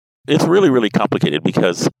It's really, really complicated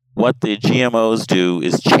because what the GMOs do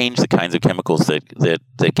is change the kinds of chemicals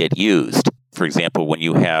that get used. For example, when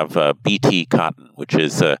you have Bt cotton, which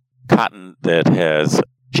is cotton that has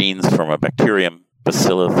genes from a bacterium,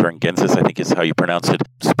 Bacillus thuringiensis, I think is how you pronounce it,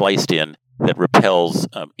 spliced in that repels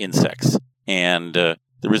insects. And the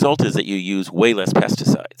result is that you use way less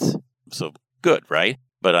pesticides. So good, right?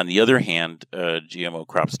 But on the other hand, GMO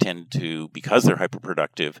crops tend to, because they're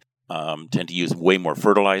hyperproductive, tend to use way more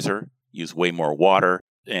fertilizer, use way more water.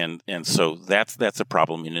 And so that's a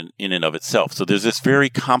problem in and of itself. So there's this very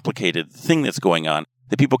complicated thing that's going on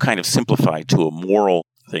that people kind of simplify to a moral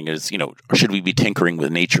thing is, should we be tinkering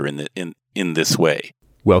with nature in this way?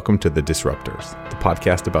 Welcome to The Disruptors, the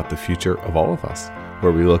podcast about the future of all of us,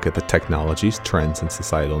 where we look at the technologies, trends, and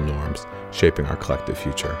societal norms shaping our collective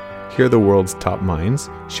future. Hear the world's top minds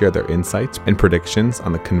share their insights and predictions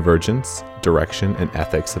on the convergence, direction, and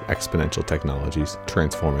ethics of exponential technologies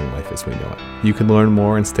transforming life as we know it. You can learn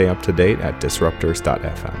more and stay up to date at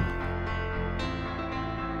disruptors.fm.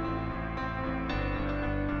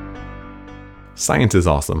 Science is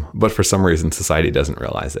awesome, but for some reason society doesn't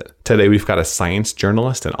realize it. Today we've got a science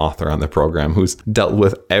journalist and author on the program who's dealt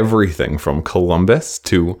with everything from Columbus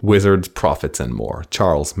to wizards, prophets, and more,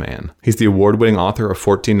 Charles Mann. He's the award-winning author of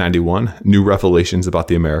 1491, New Revelations About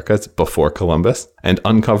the Americas Before Columbus, and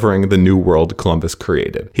Uncovering the New World Columbus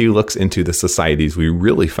Created. He looks into the societies we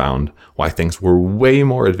really found, why things were way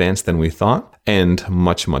more advanced than we thought, and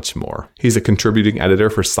much, much more. He's a contributing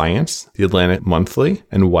editor for Science, The Atlantic Monthly,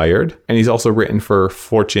 and Wired, and he's also written for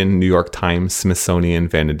Fortune, New York Times, Smithsonian,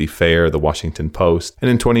 Vanity Fair, The Washington Post,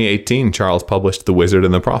 and in 2018, Charles published The Wizard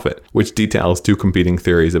and the Prophet, which details two competing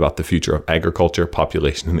theories about the future of agriculture,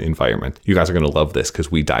 population, and the environment. You guys are going to love this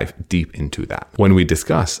because we dive deep into that. When we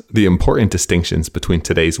discuss the important distinctions between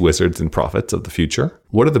today's wizards and prophets of the future,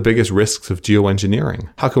 what are the biggest risks of geoengineering?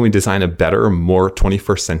 How can we design a better, more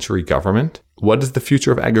 21st century government? What does the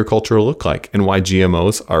future of agriculture look like, and why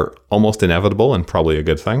GMOs are almost inevitable and probably a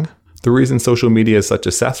good thing? The reason social media is such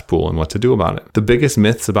a cesspool and what to do about it. The biggest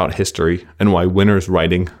myths about history and why winners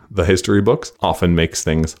writing the history books often makes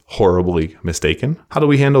things horribly mistaken. How do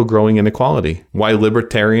we handle growing inequality? Why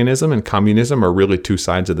libertarianism and communism are really two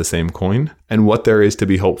sides of the same coin? And what there is to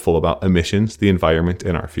be hopeful about emissions, the environment,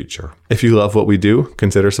 and our future. If you love what we do,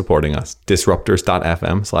 consider supporting us.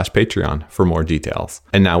 Disruptors.fm/Patreon for more details.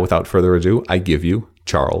 And now, without further ado, I give you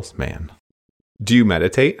Charles Mann. Do you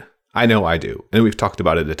meditate? I know I do, and we've talked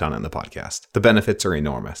about it a ton on the podcast. The benefits are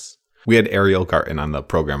enormous. We had Ariel Garten on the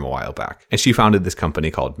program a while back, and she founded this company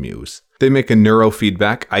called Muse. They make a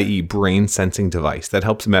neurofeedback, i.e. brain sensing device that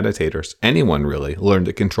helps meditators, anyone really, learn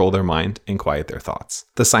to control their mind and quiet their thoughts.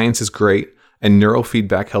 The science is great, and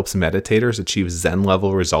neurofeedback helps meditators achieve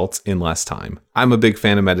Zen-level results in less time. I'm a big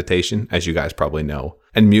fan of meditation, as you guys probably know,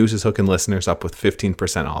 and Muse is hooking listeners up with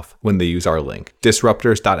 15% off when they use our link,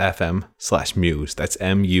 disruptors.fm/muse. That's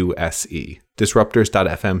MUSE.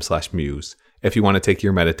 Disruptors.fm/muse if you want to take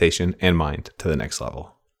your meditation and mind to the next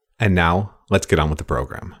level. And now, let's get on with the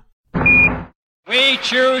program. We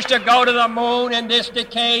choose to go to the moon in this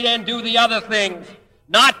decade and do the other things,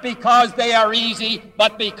 not because they are easy,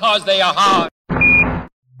 but because they are hard.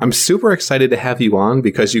 I'm super excited to have you on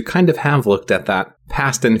because you kind of have looked at that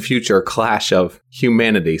past and future clash of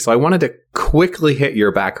humanity. So I wanted to quickly hit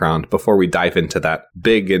your background before we dive into that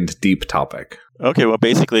big and deep topic. Okay, well,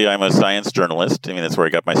 basically, I'm a science journalist. I mean, that's where I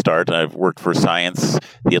got my start. I've worked for Science,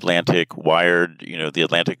 The Atlantic, Wired, The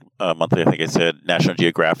Atlantic Monthly, I think I said, National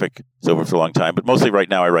Geographic. It's over for a long time. But mostly right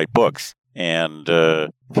now I write books. And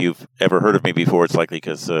if you've ever heard of me before, it's likely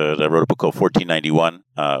because I wrote a book called 1491,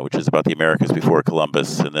 which is about the Americas before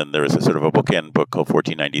Columbus. And then there is a sort of a bookend book called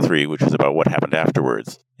 1493, which is about what happened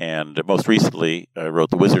afterwards. And most recently, I wrote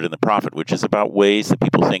The Wizard and the Prophet, which is about ways that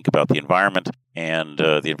people think about the environment and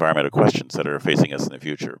the environmental questions that are facing us in the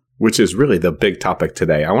future. Which is really the big topic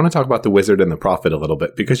today. I want to talk about The Wizard and the Prophet a little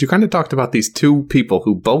bit, because you kind of talked about these two people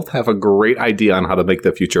who both have a great idea on how to make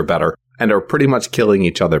the future better and are pretty much killing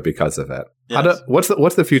each other because of it. Yes.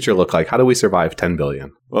 What's the future look like? How do we survive 10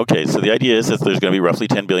 billion? Okay, so the idea is that there's going to be roughly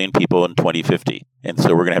 10 billion people in 2050. And so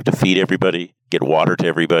we're going to have to feed everybody, get water to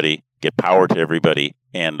everybody, get power to everybody,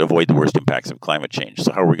 and avoid the worst impacts of climate change.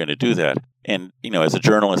 So how are we going to do that? And, as a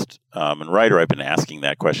journalist and writer, I've been asking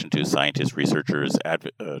that question to scientists, researchers,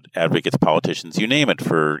 advocates, politicians, you name it,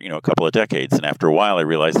 for, a couple of decades. And after a while, I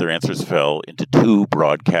realized their answers fell into two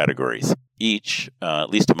broad categories, each, at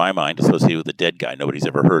least to my mind, associated with a dead guy nobody's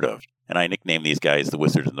ever heard of. And I nicknamed these guys the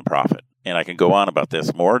Wizard and the Prophet. And I can go on about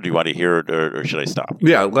this more. Do you want to hear it, or should I stop?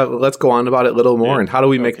 Yeah, let's go on about it a little more. And how do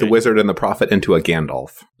we make the wizard and the prophet into a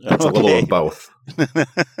Gandalf? That's a little of both.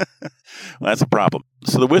 Well, that's a problem.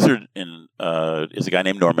 So the wizard is a guy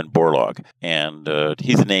named Norman Borlaug, and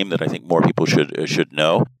he's a name that I think more people should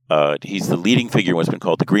know. He's the leading figure in what's been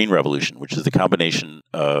called the Green Revolution, which is the combination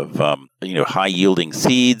of high-yielding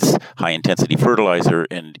seeds, high-intensity fertilizer,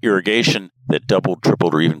 and irrigation that doubled,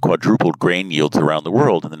 tripled, or even quadrupled grain yields around the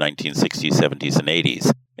world in the 1960s, 70s, and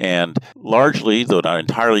 80s. And largely, though not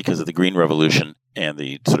entirely because of the Green Revolution and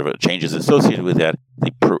the sort of changes associated with that,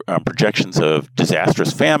 the projections of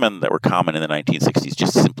disastrous famine that were common in the 1960s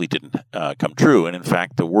just simply didn't come true. And in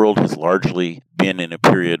fact, the world has largely been in a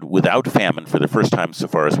period without famine for the first time, so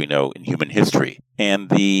far as we know, in human history. And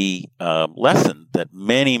the lesson that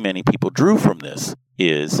many, many people drew from this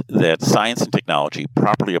is that science and technology,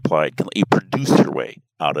 properly applied, can let you produce your way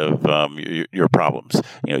out of your problems.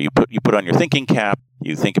 You put on your thinking cap,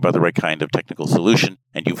 you think about the right kind of technical solution,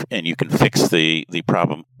 and you can fix the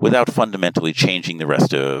problem without fundamentally changing the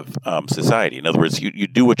rest of society. In other words, you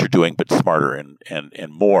do what you're doing, but smarter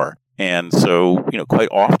and more. And so, quite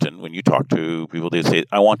often when you talk to people, they say,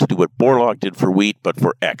 I want to do what Borlaug did for wheat, but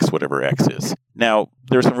for X, whatever X is. Now,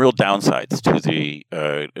 there are some real downsides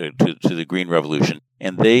to the Green Revolution,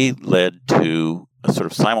 and they led to a sort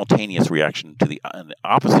of simultaneous reaction to the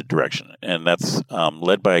opposite direction. And that's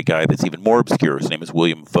led by a guy that's even more obscure. His name is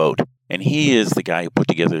William Vogt. And he is the guy who put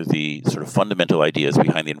together the sort of fundamental ideas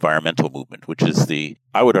behind the environmental movement, which is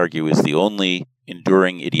I would argue, is the only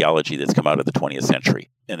enduring ideology that's come out of the 20th century.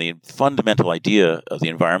 And the fundamental idea of the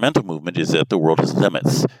environmental movement is that the world has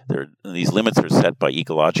limits. These limits are set by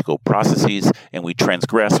ecological processes, and we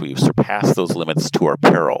transgress, we surpass those limits to our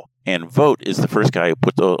peril. And Vogt is the first guy who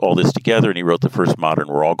put all this together, and he wrote the first modern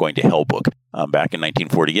We're All Going to Hell book back in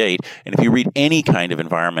 1948. And if you read any kind of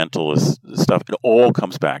environmentalist stuff, it all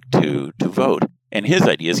comes back to Vogt. And his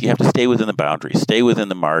idea is you have to stay within the boundaries, stay within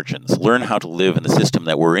the margins, learn how to live in the system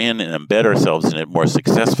that we're in and embed ourselves in it more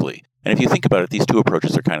successfully. And if you think about it, these two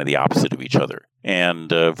approaches are kind of the opposite of each other. And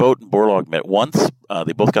Vogt and Borlaug met once.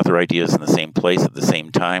 They both got their ideas in the same place at the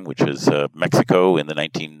same time, which is Mexico in the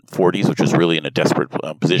 1940s, which was really in a desperate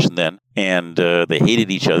position then. And they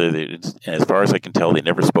hated each other. As far as I can tell, they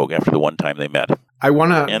never spoke after the one time they met.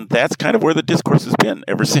 And that's kind of where the discourse has been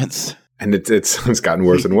ever since. And it's gotten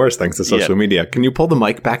worse and worse thanks to social media. Can you pull the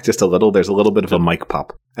mic back just a little? There's a little bit of a mic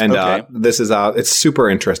pop. And this is it's super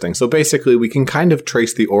interesting. So basically, we can kind of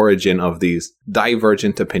trace the origin of these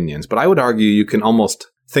divergent opinions. But I would argue you can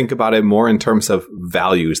almost think about it more in terms of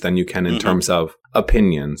values than you can in terms of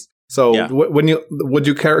opinions. So would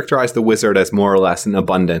you characterize the wizard as more or less an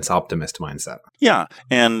abundance optimist mindset? Yeah.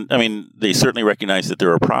 And I mean, they certainly recognize that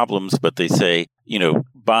there are problems, but they say,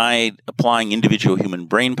 by applying individual human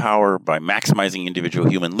brain power, by maximizing individual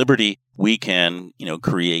human liberty, we can,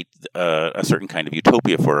 create a certain kind of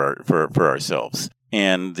utopia for ourselves.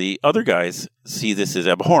 And the other guys see this as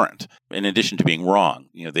abhorrent, in addition to being wrong.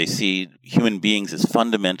 They see human beings as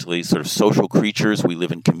fundamentally sort of social creatures. We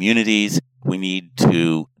live in communities. We need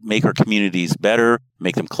to make our communities better,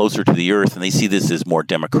 make them closer to the earth. And they see this as more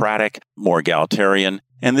democratic, more egalitarian.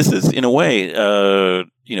 And this is, in a way, a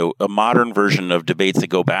modern version of debates that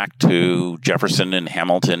go back to Jefferson and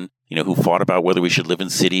Hamilton, who fought about whether we should live in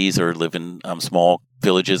cities or live in small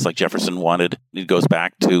villages like Jefferson wanted. It goes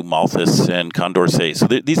back to Malthus and Condorcet. So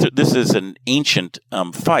this is an ancient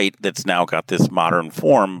fight that's now got this modern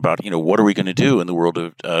form about, what are we going to do in the world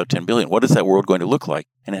of 10 billion? What is that world going to look like?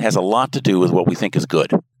 And it has a lot to do with what we think is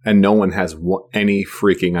good. And no one has any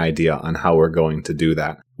freaking idea on how we're going to do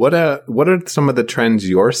that. What are some of the trends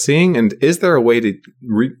you're seeing? And is there a way to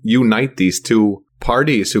unite these two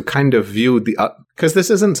parties who kind of view because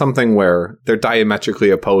this isn't something where they're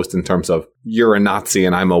diametrically opposed in terms of you're a Nazi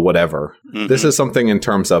and I'm a whatever. Mm-hmm. This is something in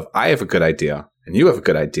terms of I have a good idea and you have a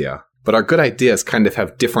good idea, but our good ideas kind of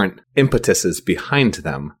have different impetuses behind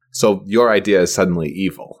them. So your idea is suddenly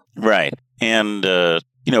evil. Right. And,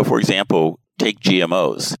 for example, take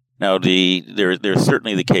GMOs. Now, there's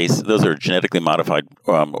certainly the case, those are genetically modified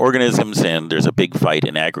organisms, and there's a big fight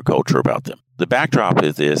in agriculture about them. The backdrop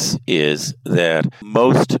of this is that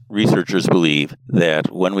most researchers believe that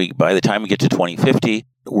by the time we get to 2050,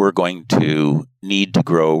 we're going to need to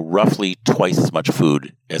grow roughly twice as much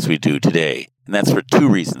food as we do today. And that's for two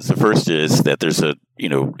reasons. The first is that there's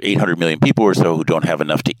 800 million people or so who don't have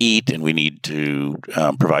enough to eat, and we need to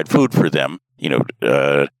provide food for them,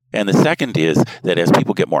 And the second is that as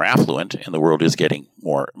people get more affluent, and the world is getting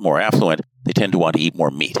more affluent, they tend to want to eat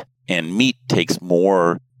more meat. And meat takes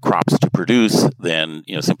more crops to produce than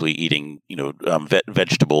simply eating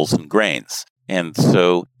vegetables and grains. And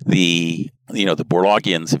so the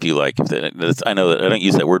Borlagians, if you like, I know that I don't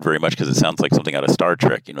use that word very much because it sounds like something out of Star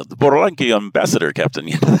Trek, the Borlangi ambassador, Captain,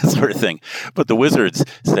 that sort of thing. But the wizards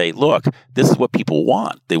say, look, this is what people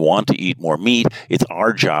want. They want to eat more meat. It's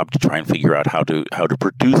our job to try and figure out how to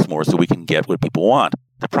produce more so we can get what people want.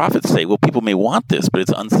 The prophets say, well, people may want this, but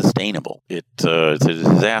it's unsustainable. It's a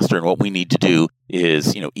disaster, and what we need to do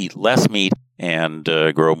is, eat less meat and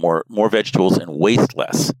grow more vegetables and waste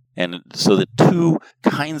less. And so the two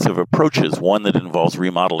kinds of approaches, one that involves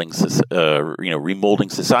remolding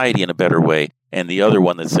society in a better way, and the other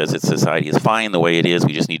one that says that society is fine the way it is,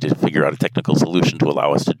 we just need to figure out a technical solution to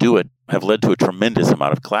allow us to do it, have led to a tremendous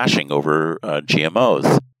amount of clashing over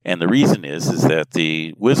GMOs. And the reason is that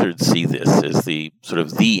the wizards see this as the sort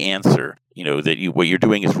of the answer. What you're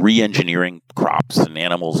doing is re-engineering crops and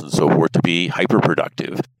animals and so forth to be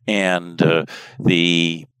hyper-productive. And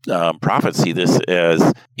the prophets see this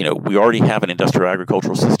as, we already have an industrial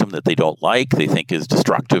agricultural system that they don't like, they think is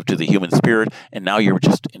destructive to the human spirit, and now you're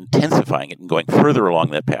just intensifying it and going further along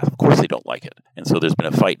that path. Of course they don't like it. And so there's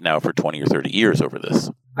been a fight now for 20 or 30 years over this.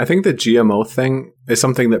 I think the GMO thing is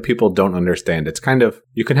something that people don't understand. It's kind of,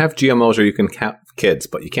 you can have GMOs or you can have kids,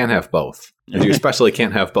 but you can't have both. And you especially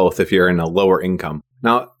can't have both if you're in a lower income.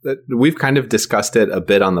 Now, we've kind of discussed it a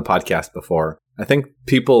bit on the podcast before. I think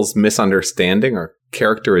people's misunderstanding or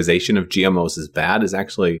characterization of GMOs as bad is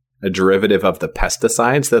actually a derivative of the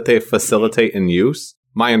pesticides that they facilitate in use.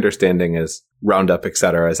 My understanding is Roundup,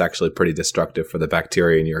 etc., is actually pretty destructive for the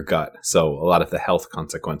bacteria in your gut. So a lot of the health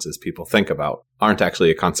consequences people think about aren't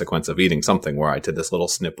actually a consequence of eating something where I did this little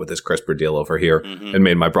snip with this CRISPR deal over here and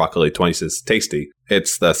made my broccoli twice as tasty.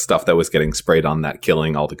 It's the stuff that was getting sprayed on that,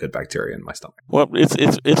 killing all the good bacteria in my stomach. Well,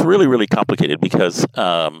 it's really, really complicated because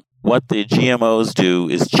what the GMOs do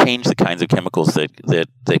is change the kinds of chemicals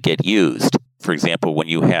that get used. For example, when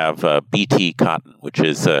you have BT cotton, which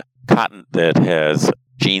is cotton that has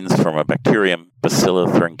genes from a bacterium,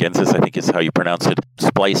 Bacillus thuringiensis, I think is how you pronounce it,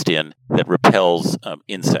 spliced in that repels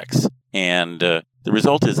insects. And the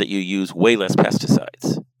result is that you use way less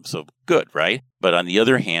pesticides. So good, right? But on the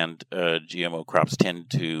other hand, GMO crops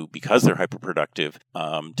tend to, because they're hyperproductive,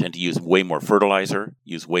 tend to use way more fertilizer,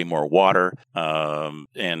 use way more water,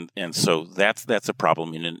 and so that's a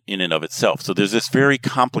problem in and of itself. So there's this very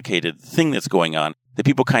complicated thing that's going on that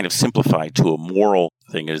people kind of simplify to a moral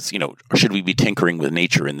thing. Is should we be tinkering with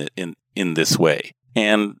nature in this way?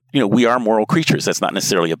 And we are moral creatures. That's not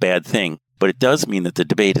necessarily a bad thing. But it does mean that the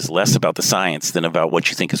debate is less about the science than about what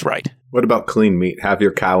you think is right. What about clean meat? Have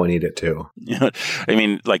your cow and eat it too. I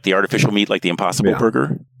mean, like the artificial meat, like the Impossible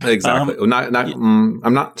Burger? Exactly.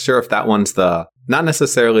 I'm not sure if that one's not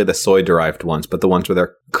necessarily the soy-derived ones, but the ones where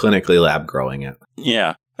they're clinically lab growing it.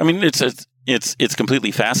 Yeah. I mean, it's completely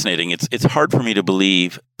fascinating. It's hard for me to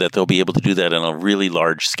believe that they'll be able to do that on a really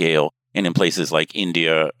large scale. And in places like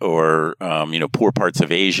India or poor parts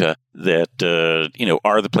of Asia that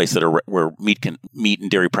are the places that where meat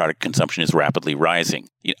and dairy product consumption is rapidly rising.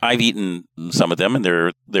 I've eaten some of them and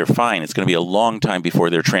they're fine. It's going to be a long time before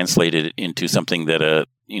they're translated into something that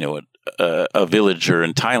a villager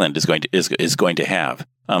in Thailand is going to have.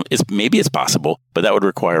 Maybe it's possible, but that would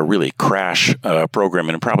require a really crash program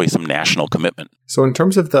and probably some national commitment. So in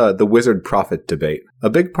terms of the wizard prophet debate, a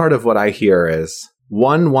big part of what I hear is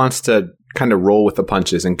one wants to kind of roll with the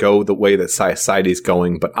punches and go the way that society's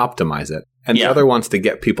going, but optimize it. And the other wants to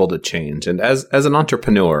get people to change. And as an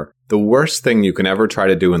entrepreneur, the worst thing you can ever try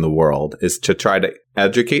to do in the world is to try to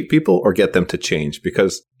educate people or get them to change,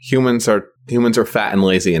 because humans are fat and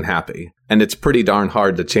lazy and happy. And it's pretty darn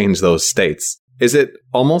hard to change those states. Is it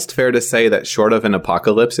almost fair to say that short of an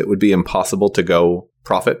apocalypse, it would be impossible to go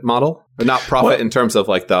profit model? Or not profit in terms of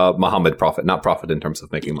like the Muhammad prophet, not profit in terms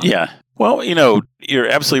of making money. Yeah. Well, you're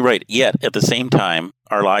absolutely right. Yet, at the same time,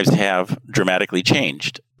 our lives have dramatically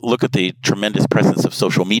changed. Look at the tremendous presence of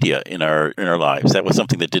social media in our lives. That was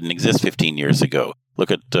something that didn't exist 15 years ago.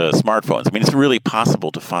 Look at smartphones. I mean, it's really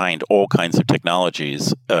possible to find all kinds of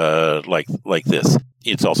technologies like this.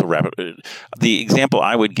 It's also rapid. The example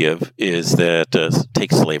I would give is that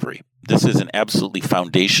take slavery. This is an absolutely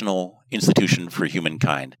foundational institution for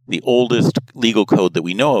humankind. The oldest legal code that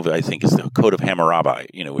we know of, I think, is the Code of Hammurabi,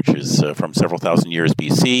 which is from several thousand years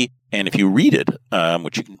BC. And if you read it,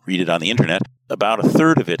 which you can read it on the internet, about a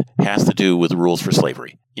third of it has to do with the rules for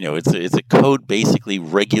slavery. It's a code basically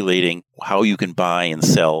regulating how you can buy and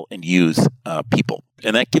sell and use people.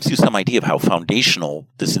 And that gives you some idea of how foundational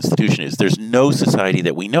this institution is. There's no society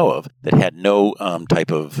that we know of that had no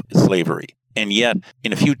type of slavery. And yet,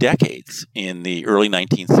 in a few decades, in the early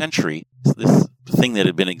 19th century, this thing that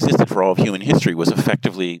had been existed for all of human history was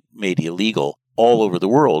effectively made illegal all over the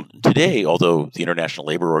world. Today, although the International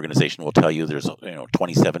Labor Organization will tell you there's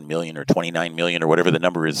 27 million or 29 million or whatever the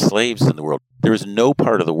number is slaves in the world, there is no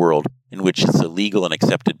part of the world in which it's a legal and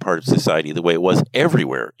accepted part of society the way it was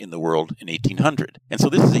everywhere in the world in 1800. And so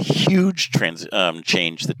this is a huge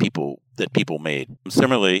change that people made.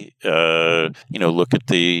 Similarly, look at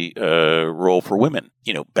the role for women.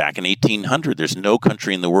 Back in 1800, there's no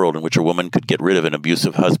country in the world in which a woman could get rid of an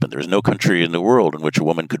abusive husband. There's no country in the world in which a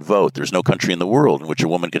woman could vote. There's no country in the world in which a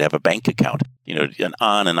woman could have a bank account. And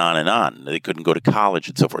on and on and on. They couldn't go to college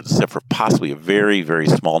and so forth, except for possibly a very, very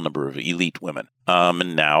small number of elite women.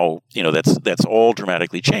 And now, that's all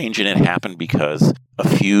dramatically changed, and it happened because a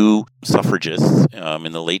few suffragists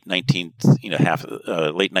in the late 19th,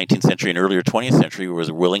 late 19th century and earlier 20th century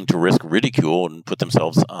was willing to risk ridicule and put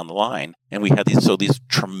themselves on the line. And we had these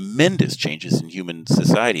tremendous changes in human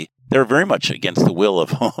society. They're very much against the will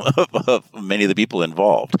of many of the people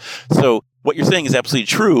involved. So what you're saying is absolutely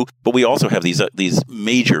true, but we also have these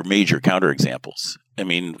major counterexamples. I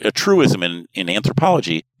mean, a truism in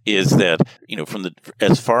anthropology is that,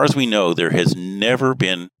 as far as we know, there has never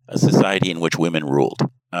been a society in which women ruled.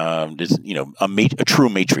 There's, a true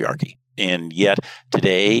matriarchy. And yet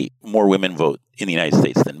today, more women vote in the United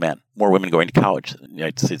States than men. More women going to college in the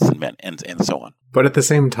United States than men, and so on. But at the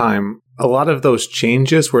same time, a lot of those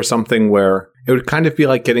changes were something where it would kind of be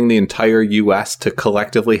like getting the entire U.S. to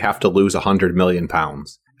collectively have to lose 100 million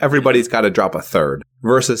pounds. Everybody's got to drop a third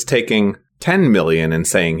versus taking 10 million and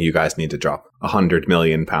saying you guys need to drop 100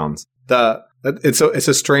 million pounds. It's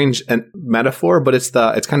a strange metaphor, but it's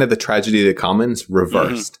kind of the tragedy of the commons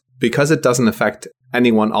reversed. Mm-hmm. Because it doesn't affect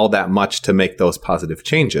anyone all that much to make those positive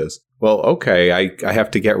changes. Well, okay, I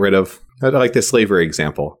have to get rid of, like the slavery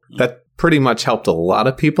example. That pretty much helped a lot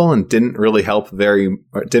of people and didn't really hurt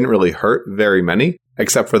very many,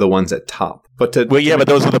 except for the ones at top. But but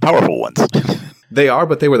those are the powerful ones. They are,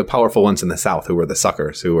 but they were the powerful ones in the South who were the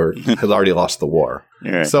suckers who had already lost the war.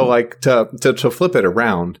 Right. So to flip it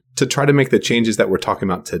around, to try to make the changes that we're talking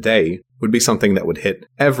about today would be something that would hit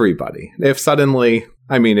everybody. If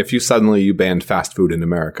you suddenly banned fast food in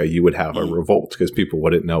America, you would have a revolt because people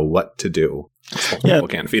wouldn't know what to do. People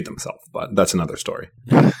can't feed themselves, but that's another story.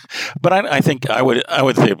 But I think I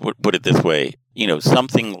would say, put it this way,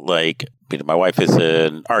 something like, my wife is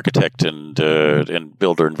an architect and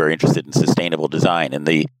builder and very interested in sustainable design, and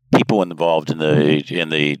the people involved in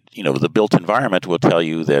the built environment will tell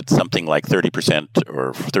you that something like 30%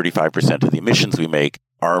 or 35% of the emissions we make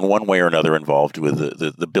are in one way or another involved with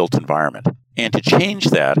the built environment. And to change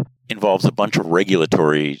that involves a bunch of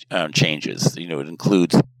regulatory changes. It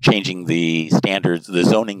includes changing the standards, the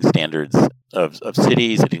zoning standards of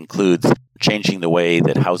cities. It includes changing the way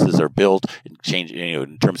that houses are built,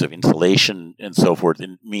 in terms of insulation and so forth.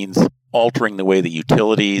 It means altering the way that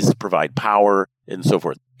utilities provide power and so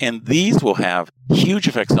forth. And these will have huge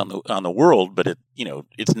effects on the world, but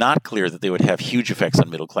it's not clear that they would have huge effects on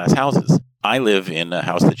middle class houses. I live in a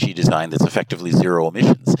house that she designed that's effectively zero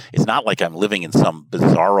emissions. It's not like I'm living in some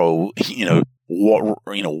bizarro,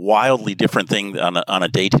 wildly different thing on a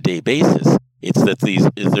day-to-day basis. It's that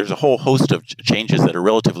there's a whole host of changes that are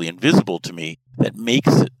relatively invisible to me that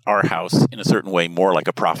makes our house in a certain way more like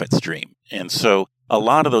a profit stream. And so a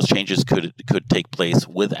lot of those changes could take place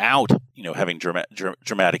without having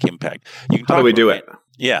dramatic impact. How do we do it?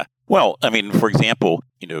 Yeah. Well, for example,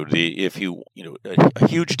 a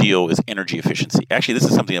huge deal is energy efficiency. Actually, this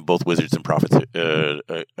is something that both wizards and prophets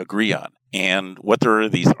agree on. And what there are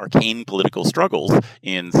these arcane political struggles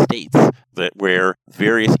in states where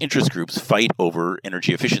various interest groups fight over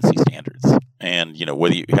energy efficiency standards, and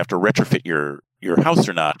whether you have to retrofit your house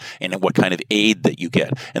or not, and what kind of aid that you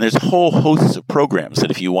get. And there's whole hosts of programs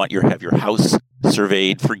that if you want have your house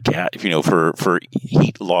surveyed for for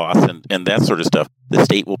heat loss and that sort of stuff, the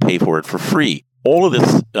state will pay for it for free. All of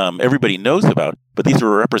this everybody knows about, but these will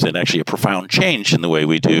represent actually a profound change in the way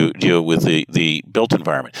we deal with the built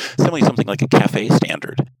environment. Similarly, something like a CAFE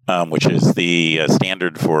standard, which is the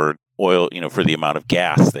standard for oil, for the amount of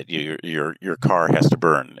gas that your car has to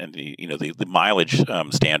burn, and the mileage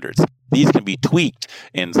standards. These can be tweaked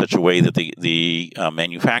in such a way that the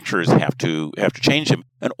manufacturers have to change them.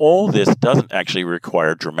 And all this doesn't actually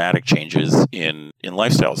require dramatic changes in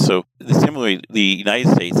lifestyles. So similarly, the United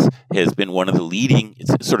States has been one of the leading,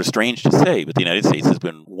 it's sort of strange to say, but the United States has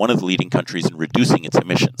been one of the leading countries in reducing its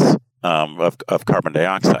emissions of carbon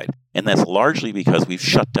dioxide. And that's largely because we've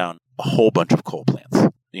shut down a whole bunch of coal plants.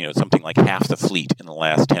 something like half the fleet in the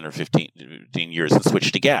last 10 or 15 years and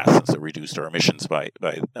switched to gas, and so reduced our emissions by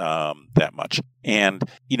that much. And,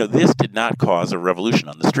 this did not cause a revolution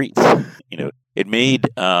on the streets. It made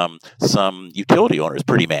some utility owners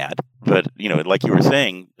pretty mad. But, like you were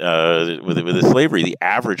saying, with the slavery, the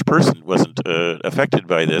average person wasn't affected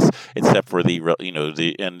by this, except for the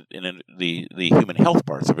human health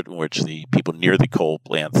parts of it, in which the people near the coal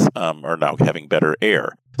plants are now having better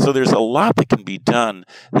air. So there's a lot that can be done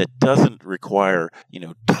that doesn't require,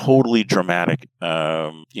 totally dramatic,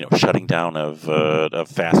 shutting down of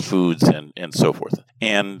fast foods and so forth.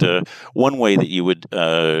 And one way that you would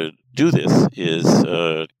do this is,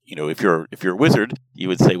 if you're a wizard, you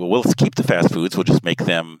would say, well, let's keep the fast foods. We'll just make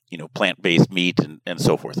them, plant-based meat and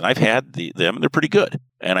so forth. And I've had them, and they're pretty good.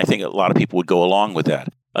 And I think a lot of people would go along with that.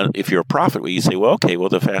 If you're a prophet, you say, well, okay, well,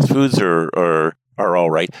 the fast foods are all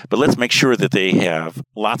right, but let's make sure that they have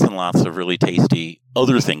lots and lots of really tasty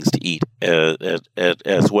other things to eat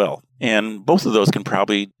as well. And both of those can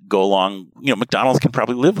probably go along. McDonald's can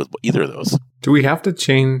probably live with either of those. Do we have to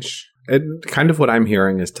change? Kind of what I'm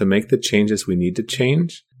hearing is to make the changes we need to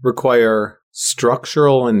change require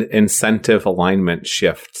structural and incentive alignment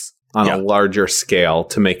shifts on a larger scale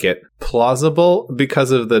to make it plausible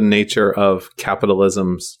because of the nature of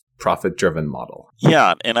capitalism's profit-driven model.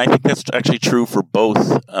 Yeah, and I think that's actually true for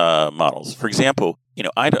both models. For example,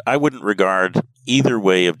 I wouldn't regard either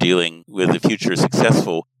way of dealing with the future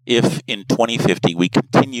successful if in 2050 we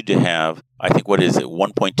continue to have, I think,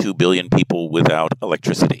 1.2 billion people without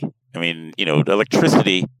electricity. I mean,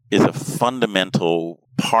 electricity is a fundamental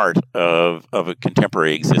part of a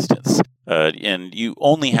contemporary existence. And you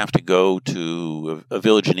only have to go to a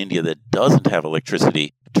village in India that doesn't have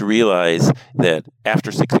electricity to realize that after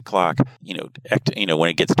 6 o'clock, when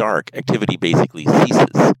it gets dark, activity basically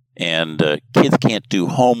ceases. And kids can't do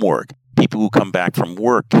homework. People who come back from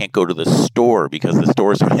work can't go to the store because the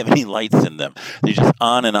stores don't have any lights in them. They're just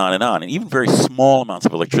on and on and on. And even very small amounts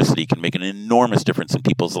of electricity can make an enormous difference in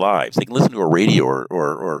people's lives. They can listen to a radio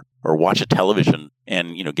or watch a television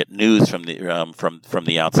and get news from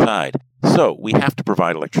the outside. So we have to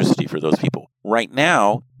provide electricity for those people. Right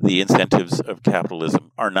now, the incentives of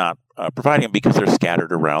capitalism are not providing them because they're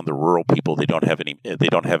scattered around the rural people. They don't have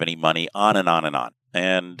any money. On and on and on.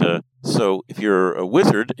 And so if you're a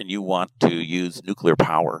wizard and you want to use nuclear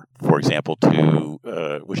power, for example,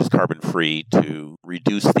 which is carbon-free, to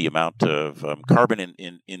reduce the amount of carbon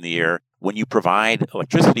in the air, when you provide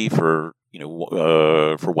electricity for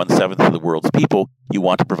 1/7 of the world's people, you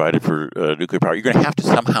want to provide it for nuclear power. You're going to have to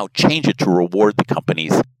somehow change it to reward the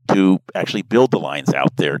companies to actually build the lines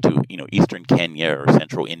out there to eastern Kenya or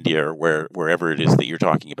central India or wherever it is that you're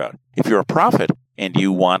talking about. If you're a prophet and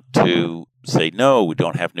you want to say, no, we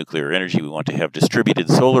don't have nuclear energy, we want to have distributed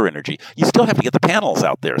solar energy, you still have to get the panels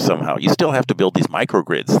out there somehow. You still have to build these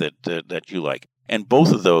microgrids that you like. And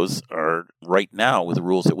both of those are, right now, with the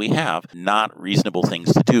rules that we have, not reasonable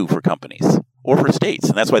things to do for companies or for states.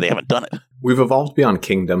 And that's why they haven't done it. We've evolved beyond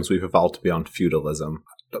kingdoms. We've evolved beyond feudalism.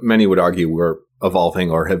 Many would argue we're evolving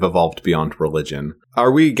or have evolved beyond religion.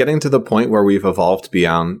 Are we getting to the point where we've evolved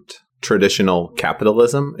beyond traditional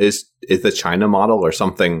capitalism? Is the China model or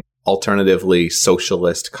something alternatively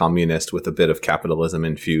socialist, communist with a bit of capitalism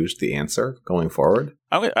infused the answer going forward?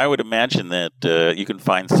 I would imagine that you can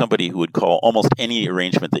find somebody who would call almost any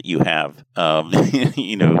arrangement that you have, some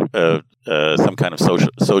kind of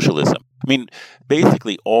socialism. I mean,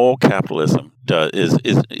 basically, all capitalism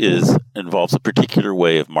involves a particular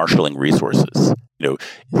way of marshaling resources.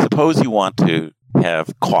 Suppose you want to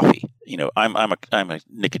have coffee. I'm a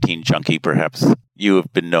nicotine junkie. Perhaps you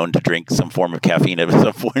have been known to drink some form of caffeine at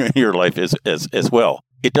some point in your life as well.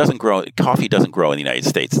 It doesn't grow. Coffee doesn't grow in the United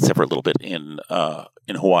States, except for a little bit in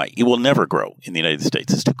Hawaii. It will never grow in the United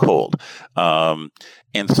States. It's too cold.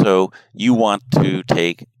 And so you want to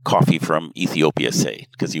take coffee from Ethiopia, say,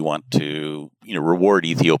 because you want to reward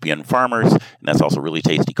Ethiopian farmers, and that's also really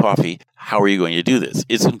tasty coffee. How are you going to do this?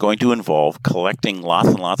 It's going to involve collecting lots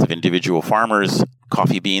and lots of individual farmers'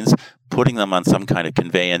 coffee beans, putting them on some kind of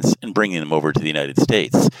conveyance, and bringing them over to the United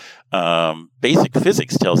States. Basic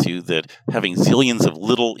physics tells you that having zillions of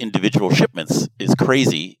little individual shipments is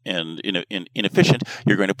crazy and inefficient.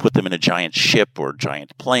 You're going to put them in a giant ship or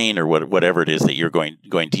giant plane or whatever it is that you're going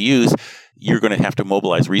to use. You're going to have to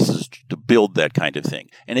mobilize resources to build that kind of thing.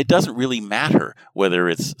 And it doesn't really matter whether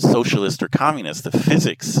it's socialist or communist. The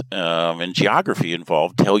physics and geography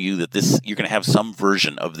involved tell you that you're going to have some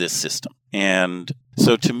version of this system. And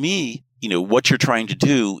so to me, what you're trying to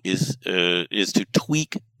do is to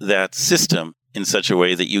tweak that system in such a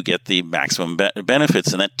way that you get the maximum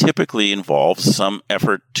benefits. And that typically involves some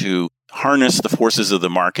effort to harness the forces of the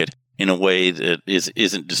market in a way that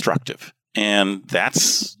isn't destructive. And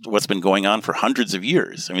that's what's been going on for hundreds of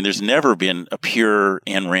years. I mean, there's never been a pure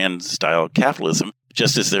Ayn Rand style capitalism,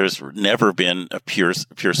 just as there's never been a pure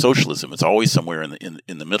socialism. It's always somewhere in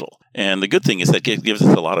the middle. And the good thing is that it gives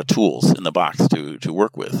us a lot of tools in the box to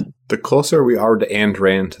work with. The closer we are to Ayn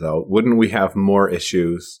Rand, though, wouldn't we have more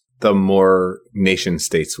issues the more nation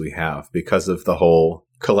states we have because of the whole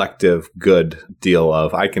collective good deal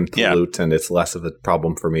of I can pollute and it's less of a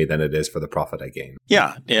problem for me than it is for the profit I gain.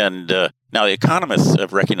 Yeah. And now the economists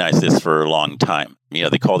have recognized this for a long time. You know,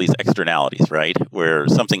 they call these externalities, right? Where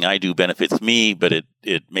something I do benefits me, but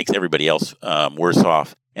it makes everybody else worse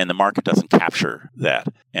off. And the market doesn't capture that.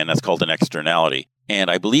 And that's called an externality.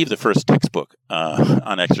 And I believe the first textbook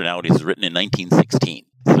on externalities was written in 1916.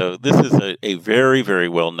 So this is a very, very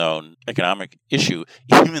well-known economic issue,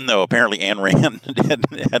 even though apparently Ayn Rand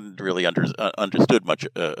hadn't really understood much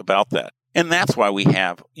about that. And that's why we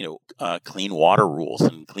have, clean water rules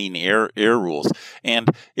and clean air rules.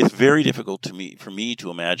 And it's very difficult for me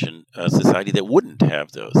to imagine a society that wouldn't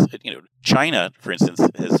have those. China, for instance,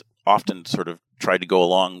 has often sort of tried to go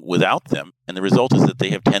along without them. And the result is that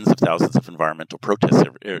they have tens of thousands of environmental protests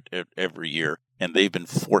every year. And they've been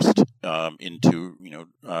forced into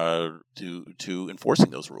enforcing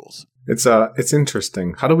those rules. It's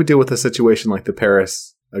interesting. How do we deal with a situation like the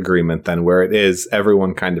Paris Agreement then, where it is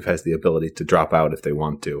everyone kind of has the ability to drop out if they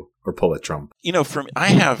want to, or pull a Trump? I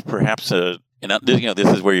have perhaps this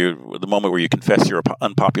is where the moment where you confess your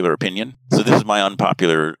unpopular opinion. So this is my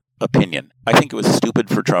unpopular opinion. I think it was stupid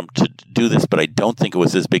for Trump to do this, but I don't think it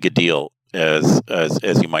was as big a deal as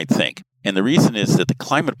you might think. And the reason is that the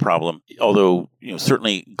climate problem, although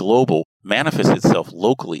certainly global, manifests itself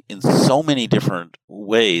locally in so many different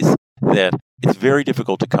ways that it's very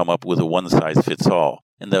difficult to come up with a one-size-fits-all.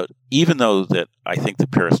 And even though that I think the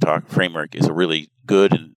Paris Talk framework is a really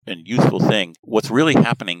good and useful thing, what's really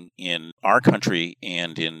happening in our country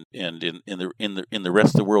and in the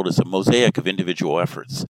rest of the world is a mosaic of individual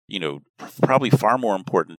efforts. Probably far more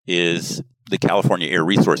important is the California Air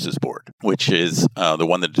Resources Board, which is the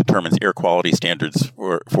one that determines air quality standards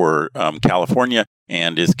for California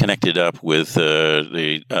and is connected up with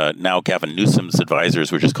the now Gavin Newsom's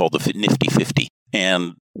advisors, which is called the Nifty 50.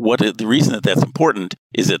 And the reason that that's important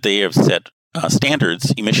is that they have set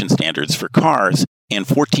emission standards for cars, and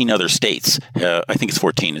 14 other states, I think it's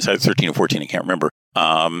 14, it's either 13 or 14, I can't remember,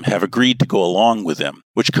 have agreed to go along with them,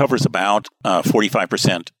 which covers about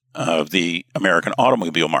 45% of the American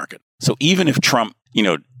automobile market. So even if Trump,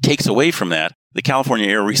 takes away from that, the California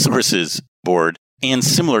Air Resources Board and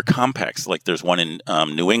similar compacts, like there's one in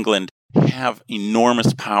New England, have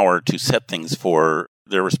enormous power to set things for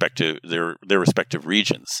their respective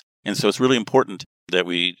regions. And so it's really important that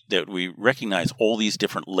we recognize all these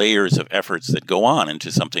different layers of efforts that go on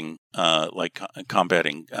into something like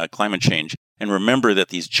combating climate change, and remember that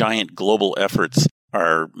these giant global efforts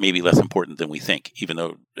are maybe less important than we think, even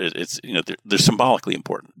though it's they're symbolically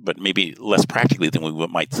important, but maybe less practically than we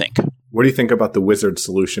might think. What do you think about the wizard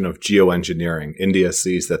solution of geoengineering? India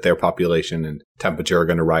sees that their population and temperature are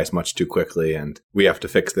going to rise much too quickly, and we have to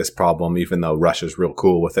fix this problem, even though Russia's real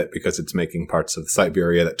cool with it because it's making parts of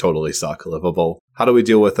Siberia that totally suck livable. How do we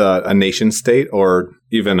deal with a nation state or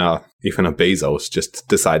even a Bezos just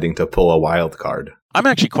deciding to pull a wild card? I'm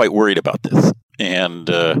actually quite worried about this. And,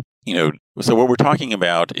 so what we're talking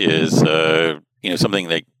about is, something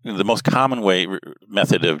that the most common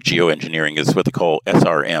method of geoengineering is what they call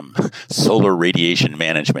SRM, solar radiation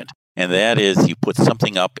management. And that is you put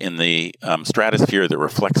something up in the stratosphere that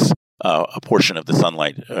reflects a portion of the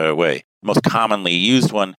sunlight away. The most commonly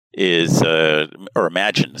used one is, or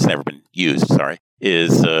imagined, it's never been used,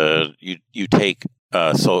 is you take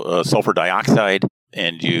sulfur dioxide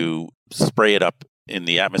and you spray it up in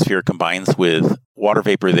the atmosphere, combines with water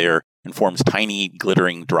vapor there, and forms tiny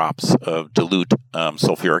glittering drops of dilute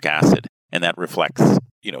sulfuric acid. And that reflects,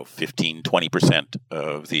 15, 20%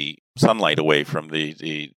 of the sunlight away from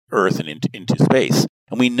the Earth and into space.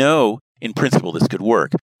 And we know, in principle, this could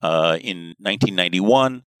work. In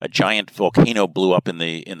 1991, a giant volcano blew up in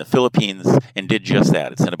the Philippines and did just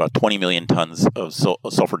that. It sent about 20 million tons of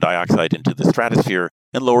sulfur dioxide into the stratosphere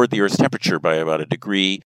and lowered the Earth's temperature by about a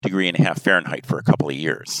degree and a half Fahrenheit for a couple of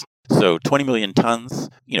years. So 20 million tons,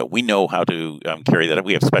 we know how to carry that up.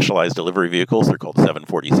 We have specialized delivery vehicles. They're called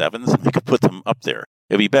 747s, and we could put them up there.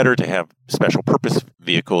 It'd be better to have special purpose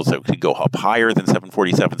vehicles that could go up higher than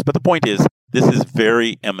 747s. But the point is, this is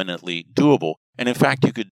very eminently doable. And in fact,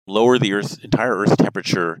 you could lower the entire Earth's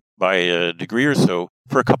temperature by a degree or so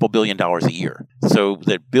for a couple $2 billion a year. So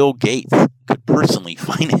that Bill Gates could personally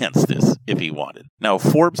finance this if he wanted. Now,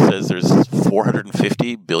 Forbes says there's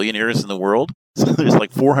 450 billionaires in the world. So there's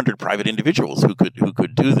like 400 private individuals who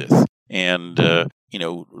could do this. And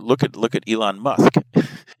look at Elon Musk.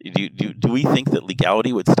 Do we think that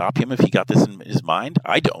legality would stop him if he got this in his mind?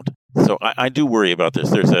 I don't. So I do worry about this.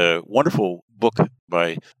 There's a wonderful book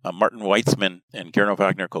by Martin Weitzman and Gernot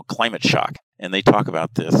Wagner called Climate Shock, and they talk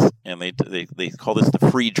about this, and they call this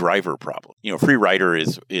the free driver problem. Free rider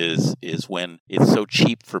is when it's so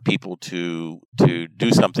cheap for people to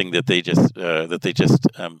do something that they just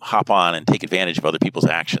hop on and take advantage of other people's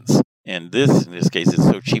actions. And in this case, it's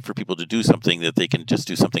so cheap for people to do something that they can just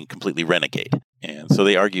do something completely renegade. And so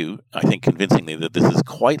they argue, I think convincingly, that this is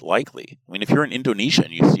quite likely. I mean, if you're in Indonesia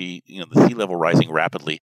and you see, the sea level rising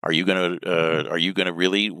rapidly, are you going to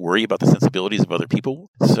really worry about the sensibilities of other people?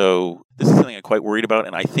 So this is something I'm quite worried about,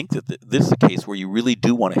 and I think that this is a case where you really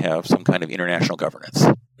do want to have some kind of international governance.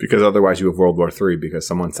 Because otherwise you have World War III because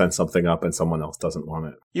someone sends something up and someone else doesn't want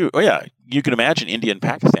it. You can imagine India and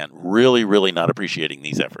Pakistan really, really not appreciating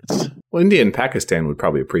these efforts. Well, India and Pakistan would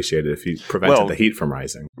probably appreciate it if you prevented the heat from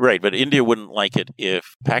rising. Right, but India wouldn't like it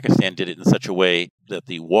if Pakistan did it in such a way that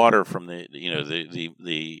the water from the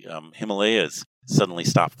Himalayas suddenly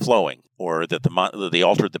stopped flowing, or that they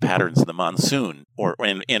altered the patterns of the monsoon,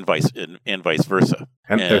 and vice versa.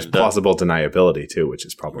 And there's plausible deniability too, which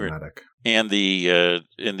is problematic. And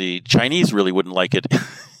the Chinese really wouldn't like it,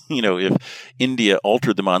 if India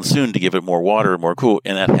altered the monsoon to give it more water, more cool,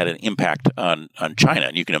 and that had an impact on China.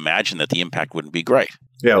 And you can imagine that the impact wouldn't be great.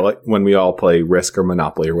 Yeah, like when we all play Risk or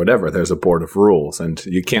Monopoly or whatever, there's a board of rules, and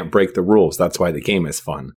you can't break the rules. That's why the game is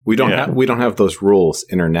fun. We don't have those rules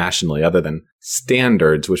internationally, other than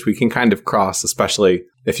standards, which we can kind of cross, especially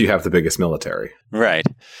if you have the biggest military. Right.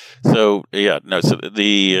 So So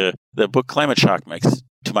the book Climate Shock makes,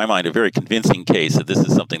 to my mind, a very convincing case that this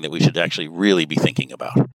is something that we should actually really be thinking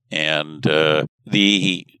about. And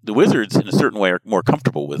the wizards, in a certain way, are more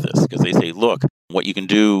comfortable with this because they say, look, what you can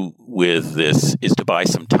do with this is to buy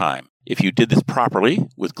some time. If you did this properly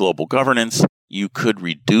with global governance, you could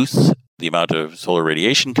reduce the amount of solar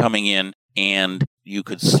radiation coming in, and you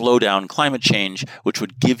could slow down climate change, which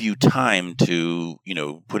would give you time to,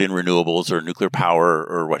 put in renewables or nuclear power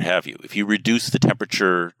or what have you. If you reduce the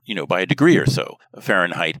temperature, by a degree or so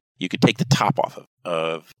Fahrenheit, you could take the top off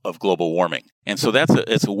of global warming. And so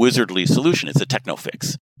it's a wizardly solution. It's a techno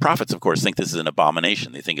fix. Prophets, of course, think this is an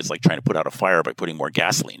abomination. They think it's like trying to put out a fire by putting more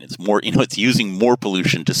gasoline. It's more, it's using more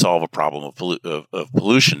pollution to solve a problem of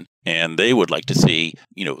pollution. And they would like to see,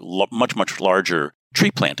 much, much larger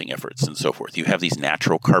tree planting efforts and so forth. You have these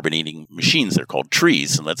natural carbon-eating machines. They're called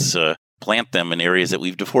trees, and let's plant them in areas that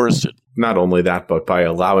we've deforested. Not only that, but by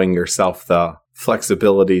allowing yourself the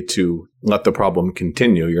flexibility to let the problem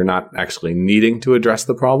continue, you're not actually needing to address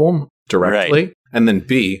the problem directly. Right. And then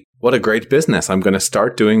B, what a great business. I'm going to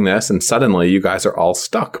start doing this, and suddenly you guys are all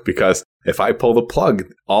stuck because if I pull the plug,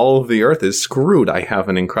 all of the earth is screwed. I have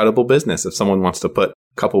an incredible business. If someone wants to put a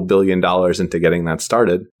couple $1 billion into getting that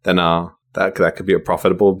started, then that could be a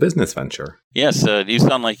profitable business venture. Yes, you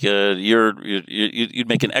sound like you'd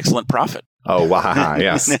make an excellent profit. Oh wow!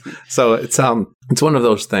 Yes. So it's one of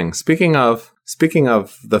those things. Speaking of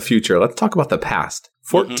the future, let's talk about the past.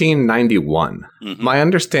 1491. Mm-hmm. My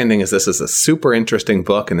understanding is this is a super interesting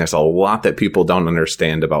book, and there's a lot that people don't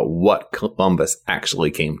understand about what Columbus actually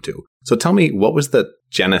came to. So tell me, what was the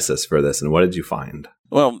genesis for this, and what did you find?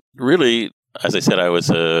 Well, really, as I said, I was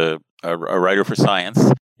a writer for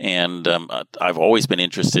science. And I've always been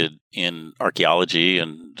interested in archaeology,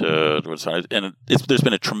 and there's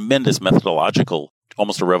been a tremendous methodological,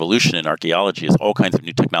 almost a revolution in archaeology, as all kinds of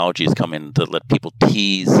new technologies come in to let people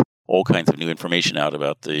tease all kinds of new information out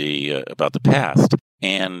about the past.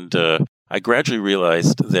 And I gradually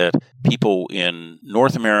realized that people in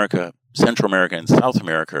North America, Central America, and South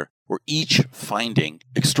America were each finding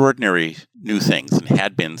extraordinary new things, and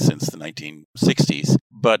had been since the 1960s.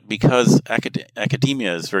 But because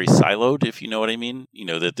academia is very siloed, if you know what I mean,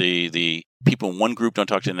 that the people in one group don't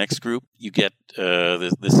talk to the next group, you get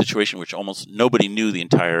this situation which almost nobody knew the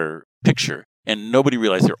entire picture. And nobody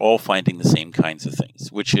realized they're all finding the same kinds of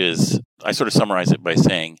things, which is, I sort of summarize it by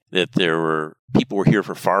saying that people were here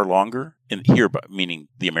for far longer, and here meaning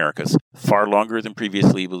the Americas, far longer than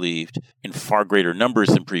previously believed, in far greater numbers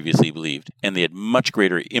than previously believed, and they had much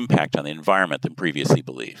greater impact on the environment than previously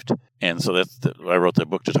believed. And so I wrote the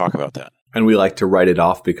book to talk about that. And we like to write it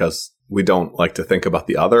off because we don't like to think about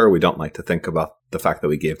the other. We don't like to think about the fact that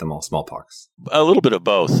we gave them all smallpox. A little bit of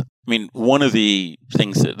both. I mean, one of the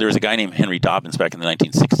things there was a guy named Henry Dobbins back in the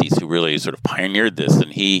 1960s who really sort of pioneered this,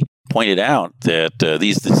 and he pointed out that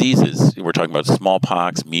these diseases, we're talking about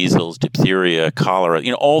smallpox, measles, diphtheria, cholera,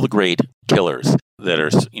 all the great killers that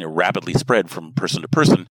are, rapidly spread from person to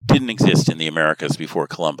person, didn't exist in the Americas before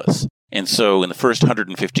Columbus. And so in the first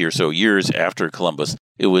 150 or so years after Columbus,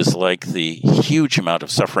 it was like the huge amount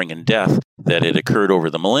of suffering and death that had occurred over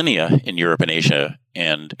the millennia in Europe and Asia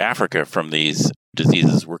and Africa from these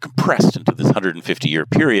diseases were compressed into this 150-year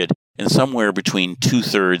period, and somewhere between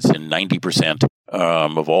 2/3 and 90%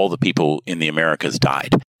 of all the people in the Americas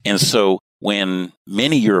died. And so when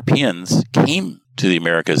many Europeans came to the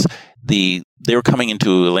Americas, they were coming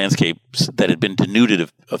into landscapes that had been denuded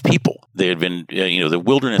of people. They had been, the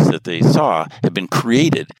wilderness that they saw had been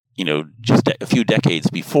created, just a few decades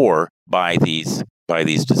before by these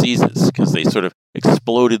diseases, because they sort of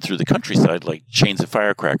exploded through the countryside like chains of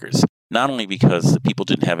firecrackers. Not only because the people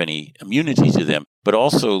didn't have any immunity to them, but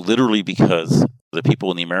also literally because the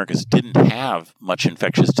people in the Americas didn't have much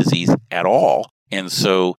infectious disease at all. And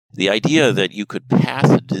so the idea that you could pass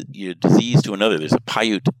a disease to another, there's a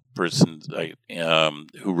Paiute person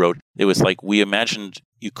who wrote, it was like we imagined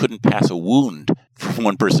you couldn't pass a wound from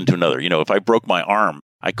one person to another. If I broke my arm,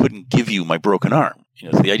 I couldn't give you my broken arm.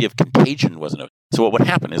 So the idea of contagion wasn't. So what would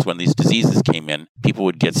happen is when these diseases came in, people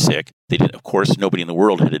would get sick. They did, of course, nobody in the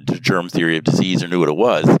world had a germ theory of disease or knew what it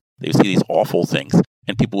was. They would see these awful things,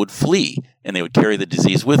 and people would flee, and they would carry the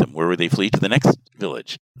disease with them. Where would they flee? To the next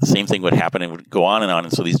village. The same thing would happen, and would go on.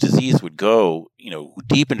 And so these diseases would go,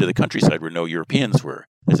 deep into the countryside where no Europeans were.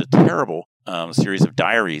 There's a terrible series of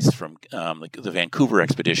diaries from the Vancouver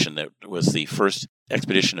expedition that was the first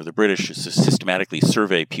expedition of the British to systematically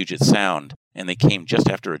survey Puget Sound. And they came just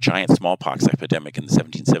after a giant smallpox epidemic in the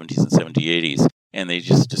 1770s and 1780s. And they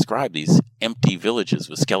just described these empty villages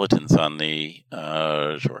with skeletons on the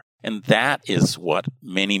shore. And that is what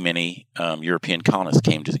many, many European colonists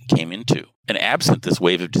came into. And absent this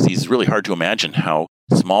wave of disease, it's really hard to imagine how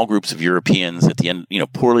small groups of Europeans at the end,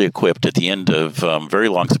 poorly equipped at the end of very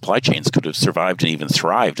long supply chains could have survived and even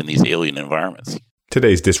thrived in these alien environments.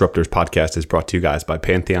 Today's Disruptors podcast is brought to you guys by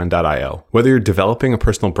Pantheon.io. Whether you're developing a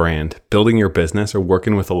personal brand, building your business, or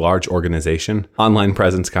working with a large organization, online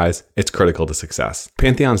presence, guys, it's critical to success.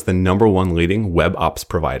 Pantheon's the #1 leading web ops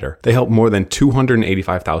provider. They help more than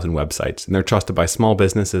 285,000 websites, and they're trusted by small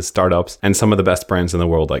businesses, startups, and some of the best brands in the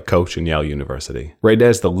world like Coach and Yale University. Rated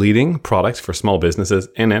as the leading products for small businesses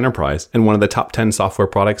and enterprise, and one of the top 10 software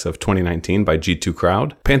products of 2019 by G2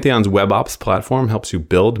 Crowd, Pantheon's web ops platform helps you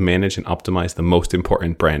build, manage, and optimize the most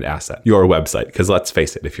important brand asset, your website. Because let's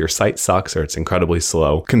face it, if your site sucks or it's incredibly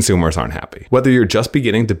slow, consumers aren't happy. Whether you're just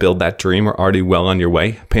beginning to build that dream or already well on your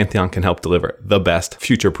way, Pantheon can help deliver the best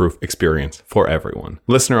future-proof experience for everyone.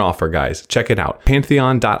 Listener offer, guys. Check it out.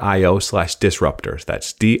 Pantheon.io/disruptors.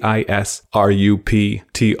 That's DISRUPTORS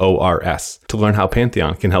to learn how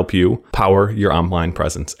Pantheon can help you power your online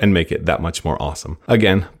presence and make it that much more awesome.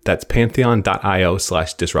 Again, that's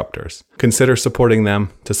Pantheon.io/disruptors. Consider supporting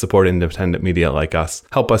them to support independent media like us.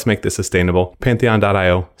 Help us make this sustainable.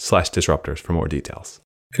 Pantheon.io/disruptors for more details.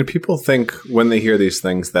 And people think when they hear these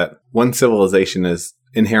things that one civilization is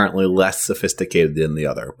inherently less sophisticated than the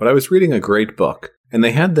other. But I was reading a great book, and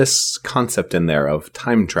they had this concept in there of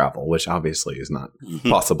time travel, which obviously is not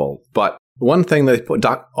possible. But one thing that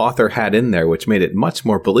the author had in there, which made it much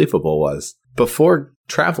more believable, was before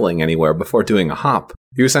traveling anywhere, before doing a hop,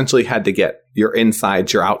 you essentially had to get your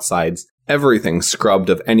insides, your outsides, everything scrubbed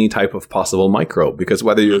of any type of possible microbe. Because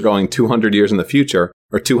whether you're going 200 years in the future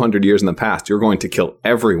or 200 years in the past, you're going to kill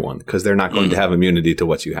everyone because they're not going to have immunity to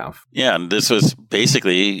what you have. Yeah, and this was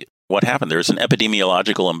basically what happened. There's an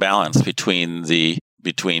epidemiological imbalance between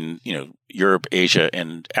Europe, Asia,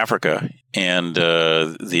 and Africa, and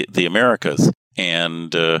the Americas.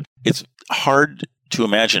 And it's hard to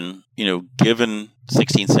imagine, given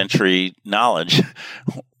 16th century knowledge,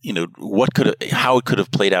 how it could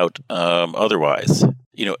have played out otherwise.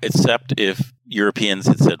 Except if Europeans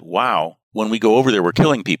had said, "Wow, when we go over there, we're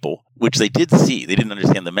killing people," which they did see. They didn't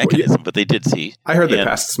understand the mechanism, but they did see. I heard they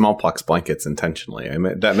passed smallpox blankets intentionally. I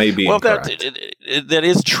mean, that may be incorrect. That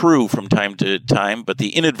is true from time to time, but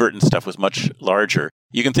the inadvertent stuff was much larger.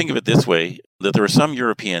 You can think of it this way, that there were some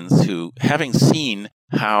Europeans who, having seen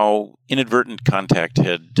how inadvertent contact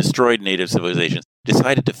had destroyed native civilizations,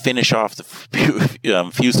 decided to finish off the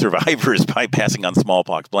few survivors by passing on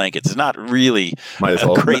smallpox blankets. It's not really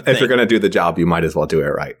great thing. If you're going to do the job, you might as well do it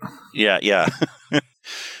right. Yeah.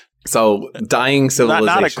 So dying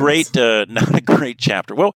civilizations. Not a great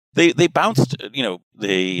chapter. Well, they bounced.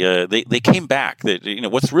 They came back.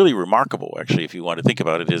 What's really remarkable, actually, if you want to think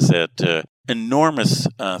about it, is that enormous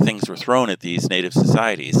things were thrown at these native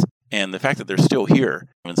societies, and the fact that they're still here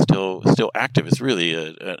and still active is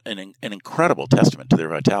really an incredible testament to their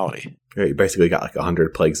vitality. Yeah, you basically got like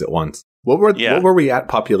 100 plagues at once. What were we at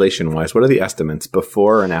population-wise? What are the estimates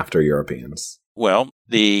before and after Europeans? Well,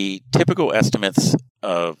 the typical estimates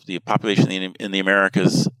of the population in the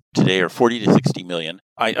Americas today are 40 to 60 million.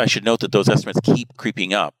 I should note that those estimates keep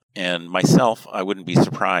creeping up. And myself, I wouldn't be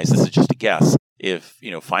surprised, this is just a guess, if,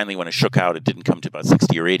 finally when it shook out, it didn't come to about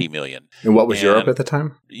 60 or 80 million. And what was Europe at the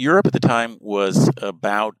time? Europe at the time was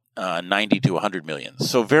about 90 to 100 million.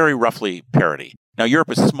 So very roughly parity. Now,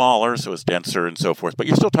 Europe is smaller, so it's denser and so forth, but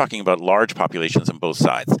you're still talking about large populations on both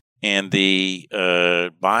sides. And the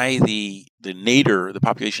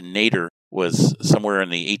population nadir was somewhere in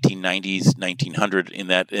the 1890s, 1900 in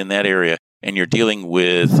that area, and you're dealing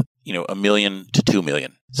with 1 million to 2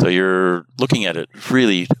 million. So you're looking at it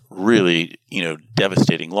really, really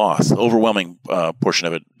devastating loss, overwhelming portion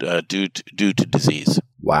of it due to disease.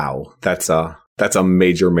 Wow, that's a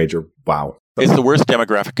major wow. It's the worst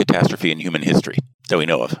demographic catastrophe in human history that we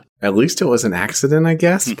know of. At least it was an accident, I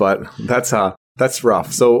guess, but that's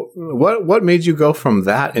rough. So what made you go from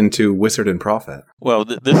that into Wizard and Prophet? Well,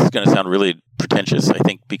 this is going to sound really pretentious, I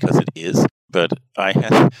think, because it is. But I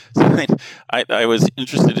was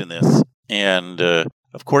interested in this, and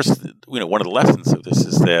of course, one of the lessons of this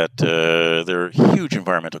is that there are huge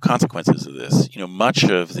environmental consequences of this. Much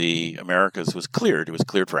of the Americas was cleared. It was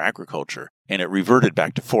cleared for agriculture, and it reverted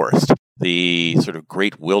back to forest. The sort of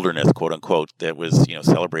great wilderness, quote unquote, that was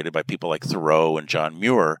celebrated by people like Thoreau and John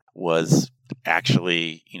Muir was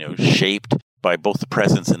actually shaped by both the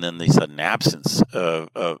presence and then the sudden absence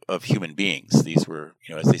of human beings. These were,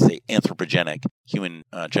 as they say, anthropogenic,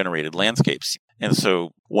 human-generated landscapes. And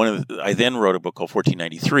so I then wrote a book called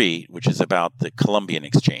 1493, which is about the Columbian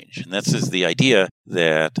Exchange. And this is the idea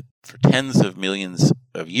that for tens of millions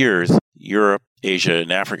of years, Europe, Asia,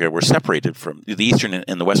 and Africa were separated from the Eastern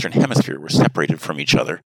and the Western Hemisphere were separated from each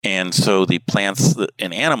other. And so the plants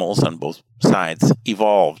and animals on both sides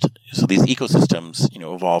evolved. So these ecosystems,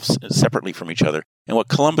 evolved separately from each other. And what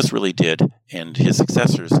Columbus really did, and his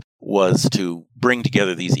successors, was to bring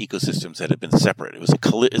together these ecosystems that had been separate. It was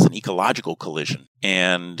an ecological collision.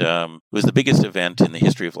 And it was the biggest event in the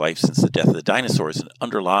history of life since the death of the dinosaurs, and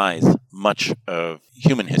underlies much of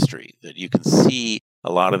human history, that you can see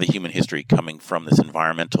a lot of the human history coming from this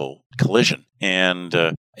environmental collision. And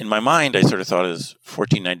in my mind, I sort of thought as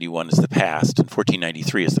 1491 is the past and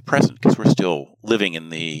 1493 is the present, because we're still living in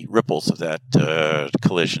the ripples of that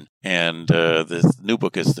collision. And the new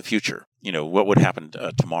book is the future. What would happen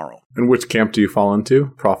tomorrow? And which camp do you fall into,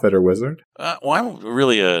 prophet or wizard? Well, I'm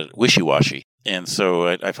really wishy-washy, and so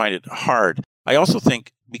I find it hard. I also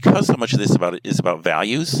think because so much of this is about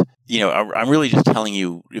values, I'm really just telling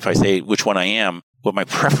you, if I say which one I am, what my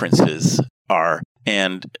preferences are.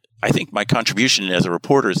 And I think my contribution as a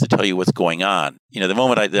reporter is to tell you what's going on. The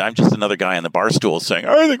moment I'm just another guy on the bar stool saying,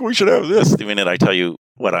 I think we should have this, the minute I tell you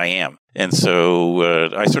what I am. And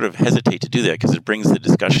so I sort of hesitate to do that because it brings the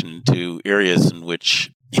discussion to areas in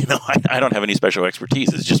which, I don't have any special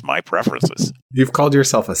expertise. It's just my preferences. You've called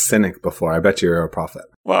yourself a cynic before. I bet you're a prophet.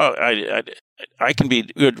 Well, I can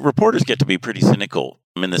be, reporters get to be pretty cynical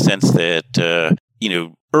in the sense that,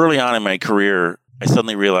 early on in my career, I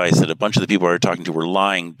suddenly realized that a bunch of the people I was talking to were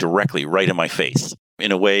lying directly right in my face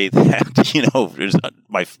in a way that,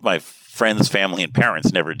 my friends, family, and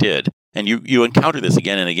parents never did. And you encounter this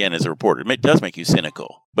again and again as a reporter. It does make you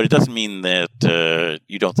cynical, but it doesn't mean that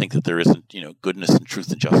you don't think that there isn't, goodness and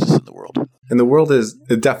truth and justice in the world. And the world is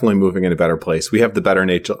definitely moving in a better place. We have the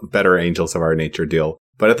better angels of our nature deal.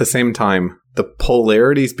 But at the same time, the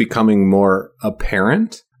polarity is becoming more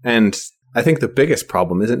apparent. And I think the biggest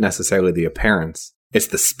problem isn't necessarily the appearance. It's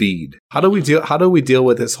the speed. How do we deal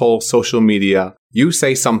with this whole social media? You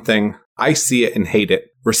say something, I see it and hate it,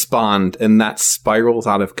 respond, and that spirals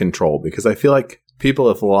out of control, because I feel like people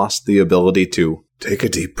have lost the ability to take a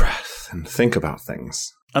deep breath and think about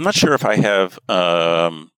things. I'm not sure if I have,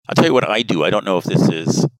 I'll tell you what I do. I don't know if this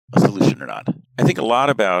is a solution or not. I think a lot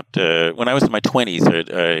about, when I was in my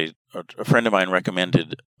 20s, a friend of mine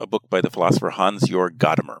recommended a book by the philosopher Hans-Georg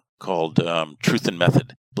Gadamer called Truth and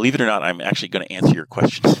Method. Believe it or not, I'm actually going to answer your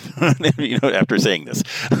question after saying this.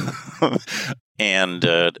 And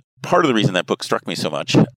part of the reason that book struck me so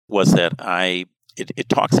much was that I it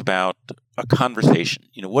talks about a conversation.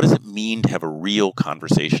 What does it mean to have a real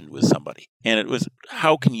conversation with somebody? And it was,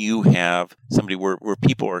 how can you have somebody where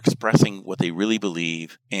people are expressing what they really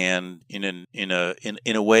believe, and in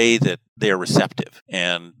a way that they are receptive,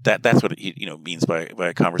 and that's what it means by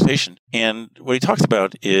a conversation. And what he talks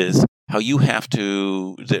about is how you have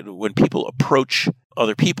to, that when people approach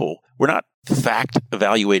other people, we're not fact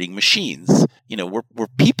evaluating machines. We're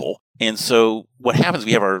people. And so what happens,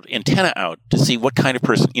 we have our antenna out to see what kind of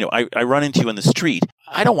person, I run into you in the street.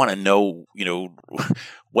 I don't want to know,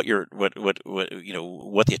 what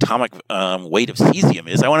the atomic weight of cesium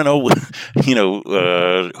is. I want to know,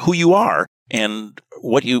 who you are and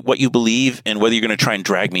what you believe, and whether you're going to try and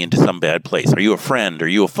drag me into some bad place. Are you a friend? Are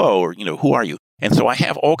you a foe? Or, who are you? And so I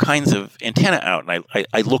have all kinds of antenna out, and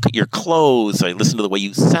I look at your clothes. I listen to the way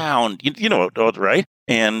you sound, right?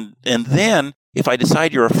 And then if I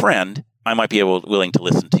decide you're a friend, I might be willing to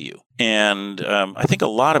listen to you. And I think a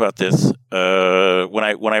lot about this when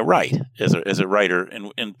I write as a writer,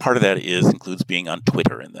 and part of that includes being on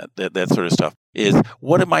Twitter and that sort of stuff. Is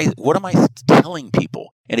what am I telling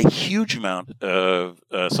people? And a huge amount of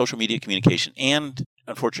social media communication and,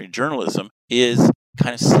 unfortunately, journalism is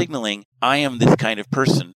kind of signaling, I am this kind of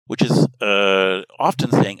person, which is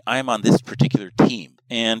often saying, I am on this particular team.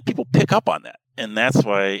 And people pick up on that. And that's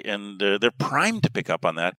why, and they're primed to pick up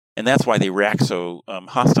on that. And that's why they react so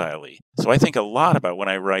hostilely. So I think a lot about when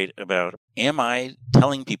I write about, am I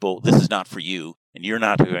telling people this is not for you, and you're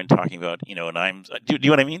not who I'm talking about, and I'm, do you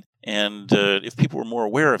know what I mean? And if people were more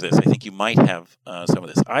aware of this, I think you might have some of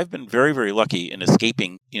this. I've been very, very lucky in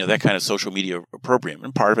escaping, that kind of social media opprobrium.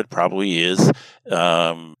 And part of it probably is,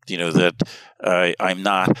 that I'm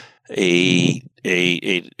not an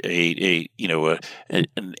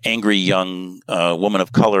angry young woman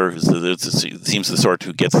of color who seems the sort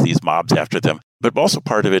who gets these mobs after them. But also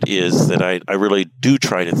part of it is that I really do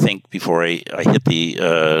try to think before I hit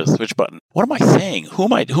the switch button. What am I saying?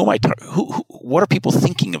 What are people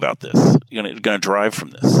thinking about this? Going to drive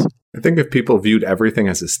from this? I think if people viewed everything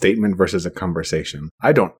as a statement versus a conversation,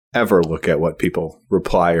 I don't ever look at what people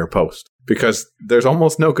reply or post, because there's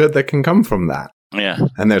almost no good that can come from that. Yeah.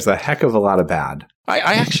 And there's a heck of a lot of bad. I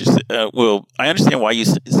actually, I understand why you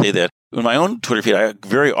say that. In my own Twitter feed,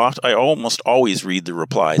 I almost always read the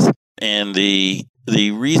replies. And the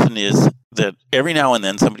reason is that every now and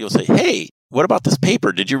then somebody will say, hey, what about this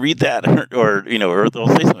paper? Did you read that? Or they'll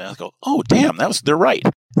say something. I'll go, oh, damn, they're right.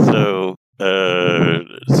 So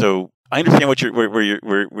I understand where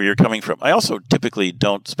you're coming from. I also typically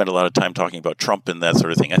don't spend a lot of time talking about Trump and that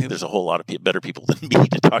sort of thing. I think there's a whole lot of better people than me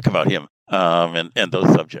to talk about him and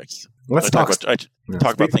those subjects. Let's I try to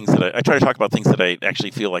talk about things that I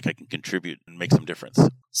actually feel like I can contribute and make some difference.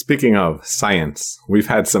 Speaking of science, we've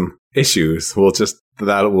had some issues.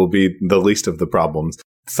 That will be the least of the problems.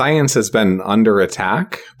 Science has been under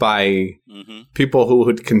attack by people who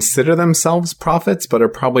would consider themselves prophets, but are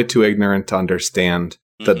probably too ignorant to understand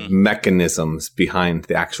the mechanisms behind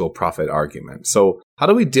the actual prophet argument. So how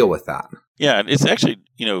do we deal with that? Yeah, it's actually,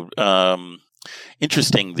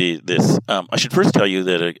 interesting. I should first tell you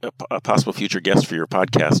that a possible future guest for your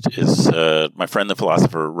podcast is my friend, the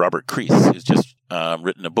philosopher Robert Crease, who's just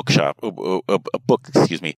written a book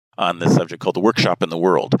on this subject called "The Workshop in the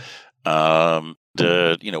World."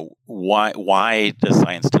 Why does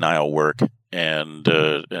science denial work, and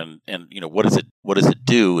what does it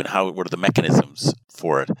do, and what are the mechanisms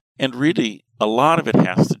for it? And really, a lot of it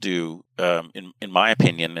has to do, in my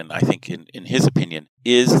opinion, and I think in his opinion,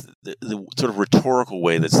 is the sort of rhetorical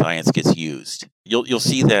way that science gets used. You'll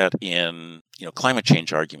see that in climate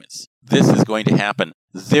change arguments. This is going to happen,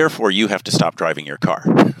 therefore you have to stop driving your car.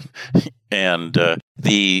 And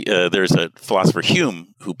there's a philosopher,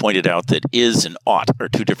 Hume, who pointed out that is and ought are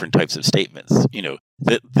two different types of statements.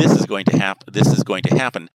 That this is going to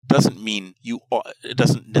happen doesn't mean it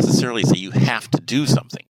doesn't necessarily say you have to do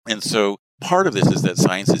something. And so part of this is that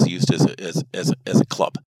science is used as a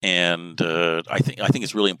club. And I think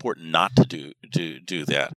it's really important not to do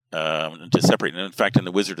that, and to separate. And in fact, in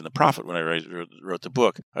The Wizard and the Prophet, when I wrote the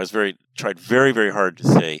book, I tried very, very hard to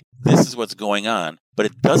say, this is what's going on, but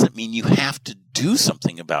it doesn't mean you have to do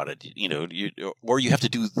something about it, or you have to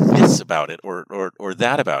do this about it, or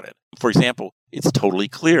that about it. For example, it's totally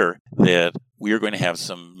clear that we are going to have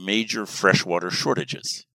some major freshwater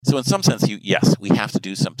shortages. So in some sense, yes, we have to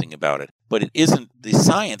do something about it. But the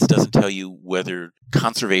science doesn't tell you whether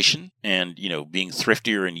conservation and, being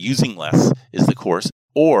thriftier and using less is the course,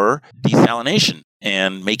 or desalination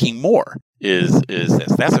and making more is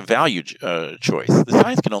this. That's a value choice. The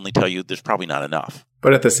science can only tell you there's probably not enough.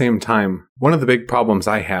 But at the same time, one of the big problems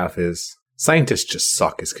I have is scientists just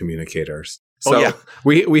suck as communicators. So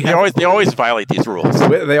we have, they always violate these rules.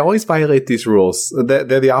 They always violate these rules.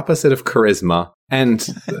 They're the opposite of charisma. And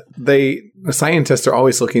scientists are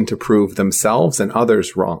always looking to prove themselves and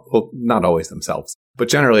others wrong. Well, not always themselves, but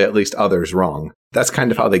generally at least others wrong. That's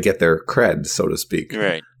kind of how they get their cred, so to speak.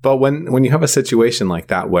 Right. But when you have a situation like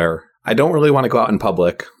that where I don't really want to go out in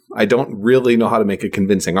public, I don't really know how to make a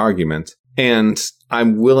convincing argument, and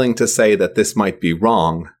I'm willing to say that this might be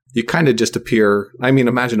wrong, you kind of just appear, I mean,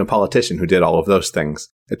 imagine a politician who did all of those things.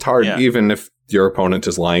 It's hard, even if your opponent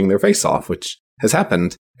is lying their face off, which has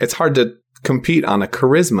happened. It's hard to compete on a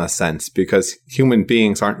charisma sense because human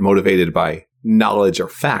beings aren't motivated by knowledge or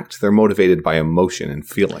fact. They're motivated by emotion and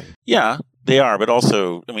feeling. Yeah, they are. But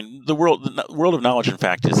also, I mean, the world of knowledge and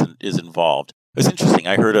fact is involved. It's interesting.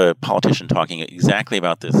 I heard a politician talking exactly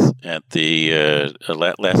about this at the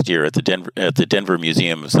last year at the Denver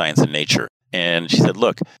Museum of Science and Nature. And she said,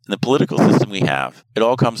 look, in the political system we have, it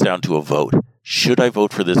all comes down to a vote. Should I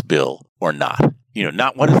vote for this bill or not?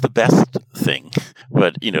 Not what is the best thing,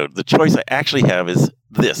 but, the choice I actually have is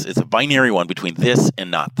this. It's a binary one between this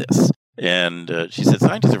and not this. And she said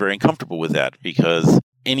scientists are very uncomfortable with that because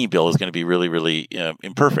any bill is going to be really, really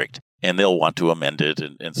imperfect, and they'll want to amend it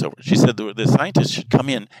and so forth. She said the scientists should come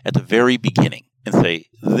in at the very beginning and say,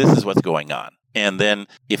 this is what's going on. And then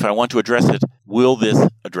if I want to address it, will this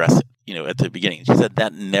address it? At the beginning. She said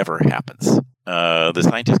that never happens. The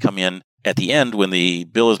scientists come in at the end when the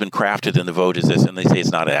bill has been crafted and the vote is this, and they say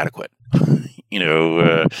it's not adequate.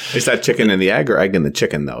 Is that chicken and the egg or egg and the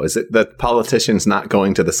chicken, though? Is it that politicians not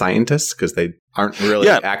going to the scientists because they aren't really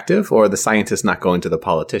active, or the scientists not going to the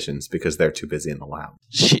politicians because they're too busy in the lab?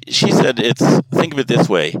 She said think of it this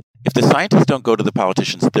way. If the scientists don't go to the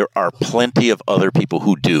politicians, there are plenty of other people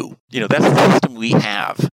who do. That's the system we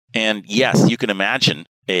have. And yes, you can imagine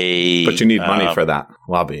but you need money for that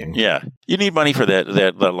lobbying. Yeah, you need money for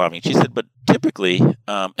that lobbying. She said, but typically,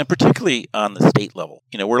 and particularly on the state level,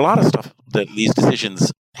 where a lot of stuff that these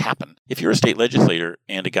decisions happen. If you're a state legislator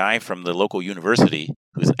and a guy from the local university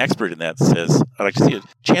who's an expert in that says, I'd like to see it,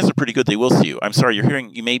 chances are pretty good they will see you. I'm sorry,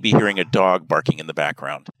 you may be hearing a dog barking in the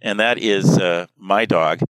background, and that is my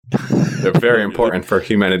dog. They're very important for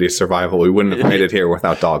humanity's survival. We wouldn't have made it here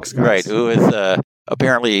without dogs, guys. Right, who is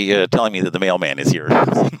apparently telling me that the mailman is here.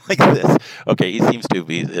 Like this. Okay, he seems to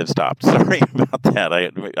have stopped. Sorry about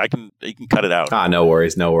that. You can cut it out. No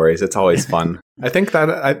worries. It's always fun. I think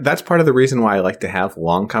that that's part of the reason why I like to have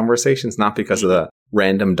long conversations, not because of the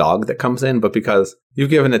random dog that comes in, but because you've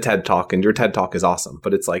given a TED Talk and your TED Talk is awesome,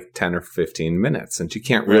 but it's like 10 or 15 minutes and you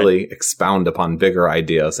can't really expound upon bigger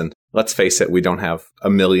ideas. And let's face it, we don't have a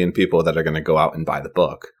million people that are going to go out and buy the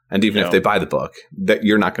book. And even if they buy the book, that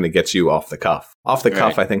you're not going to get you off the cuff. Off the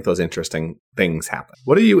cuff, I think those interesting things happen.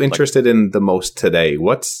 What are you interested in the most today?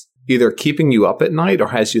 What's either keeping you up at night or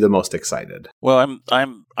has you the most excited? Well,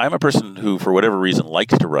 I'm a person who, for whatever reason,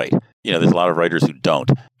 likes to write. There's a lot of writers who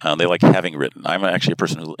don't. They like having written. I'm actually a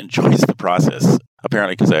person who enjoys the process,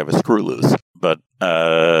 apparently because I have a screw loose. But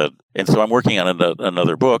and so I'm working on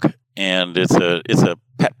another book, and it's a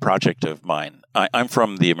pet project of mine. I'm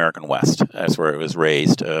from the American West. That's where I was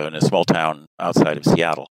raised, in a small town outside of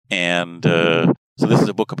Seattle. And so this is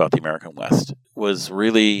a book about the American West. It was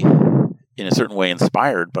really, in a certain way,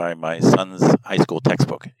 inspired by my son's high school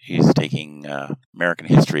textbook. He's taking American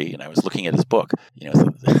history, and I was looking at his book.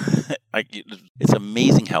 It's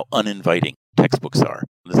amazing how uninviting textbooks are.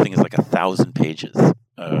 This thing is like 1,000 pages.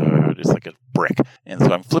 It's like a brick. And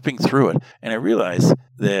so I'm flipping through it, and I realize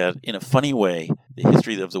that in a funny way, the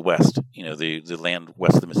history of the West, the land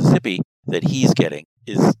west of the Mississippi that he's getting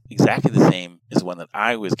is exactly the same as the one that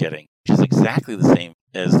I was getting, which is exactly the same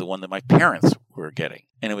as the one that my parents were getting.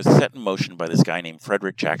 And it was set in motion by this guy named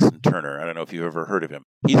Frederick Jackson Turner. I don't know if you've ever heard of him.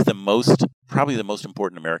 He's probably the most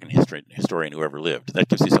important American historian who ever lived. That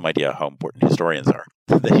gives you some idea how important historians are,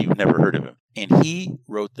 that you've never heard of him. And he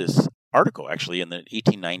wrote this article, actually, in the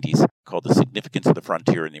 1890s called The Significance of the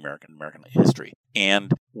Frontier in the American History.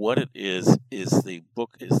 And what it is the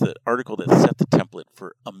book is the article that set the template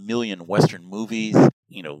for a million Western movies,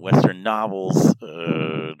 Western novels,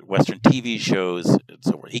 Western TV shows, and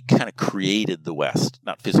so forth. He kind of created the West,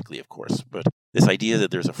 not physically, of course, but this idea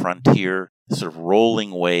that there's a frontier, this sort of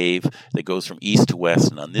rolling wave that goes from east to west,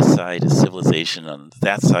 and on this side is civilization, on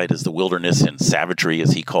that side is the wilderness and savagery,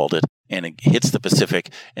 as he called it, and it hits the Pacific,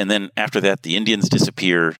 and then after that, the Indians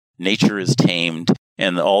disappear, nature is tamed,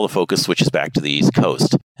 and all the focus switches back to the East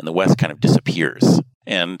Coast, and the West kind of disappears.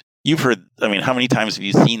 And you've heard, how many times have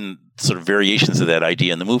you seen sort of variations of that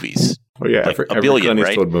idea in the movies? Oh, yeah, like every Clint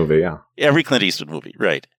Eastwood movie, yeah. Every Clint Eastwood movie,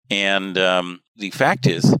 right. And the fact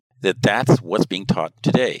is that that's what's being taught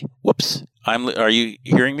today. Whoops. Are you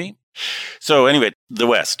hearing me? So anyway, the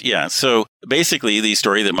West. Yeah. So basically, the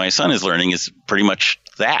story that my son is learning is pretty much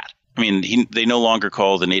that. I mean, they no longer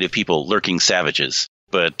call the native people lurking savages,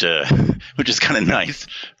 but which is kind of nice.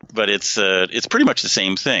 But it's pretty much the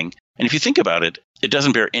same thing. And if you think about it, it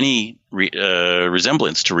doesn't bear any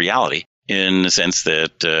resemblance to reality in the sense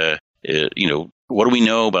that what do we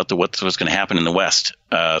know about what's going to happen in the West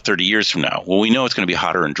 30 years from now? Well, we know it's going to be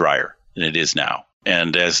hotter and drier than it is now.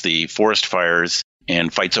 And as the forest fires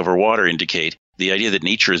and fights over water indicate, the idea that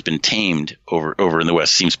nature has been tamed over in the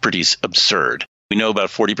West seems pretty absurd. We know about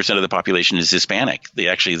 40% of the population is Hispanic.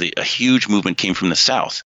 A huge movement came from the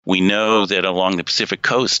South. We know that along the Pacific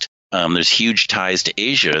coast, there's huge ties to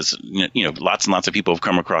Asia. Lots and lots of people have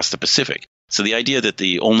come across the Pacific. So the idea that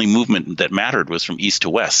the only movement that mattered was from east to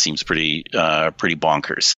west seems pretty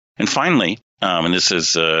bonkers. And finally, and this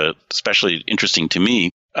is especially interesting to me,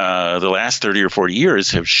 the last 30 or 40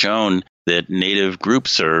 years have shown that native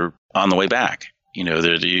groups are on the way back.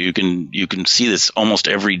 You can see this almost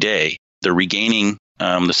every day. They're regaining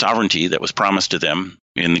the sovereignty that was promised to them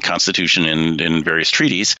in the Constitution and in various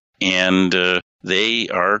treaties, and they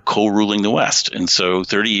are co-ruling the West. And so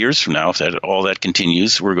 30 years from now, if all that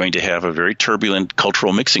continues, we're going to have a very turbulent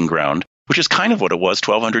cultural mixing ground, which is kind of what it was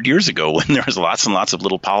 1,200 years ago when there was lots and lots of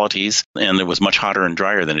little polities, and it was much hotter and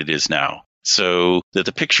drier than it is now. So that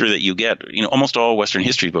the picture that you get, almost all Western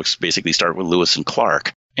history books basically start with Lewis and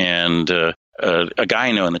Clark. And a guy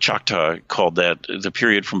I know in the Choctaw called that the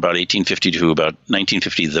period from about 1850 to about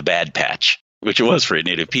 1950 the bad patch, which it was for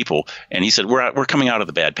native people. And he said, we're coming out of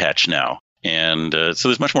the bad patch now. And so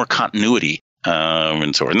there's much more continuity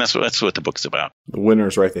and so on. And that's what the book's about. The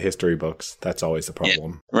winners write the history books. That's always the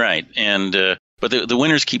problem. Yeah, right. And but the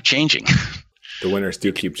winners keep changing. The winners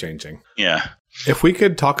do keep changing. Yeah. If we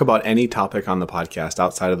could talk about any topic on the podcast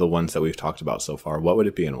outside of the ones that we've talked about so far, what would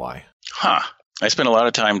it be and why? I spent a lot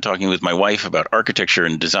of time talking with my wife about architecture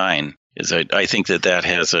and design. I think that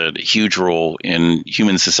has a huge role in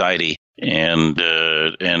human society, and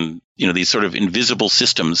these sort of invisible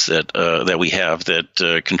systems that we have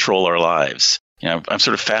that control our lives. I'm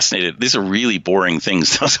sort of fascinated. These are really boring things,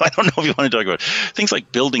 so I don't know if you want to talk about things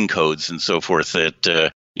like building codes and so forth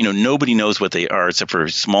that nobody knows what they are except for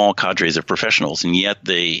small cadres of professionals, and yet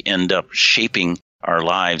they end up shaping our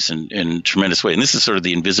lives in tremendous way. And this is sort of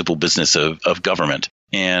the invisible business of government.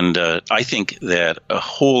 And I think that a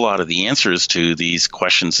whole lot of the answers to these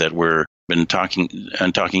questions that we're been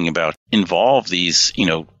talking about involve these,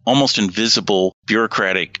 almost invisible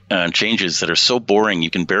bureaucratic changes that are so boring you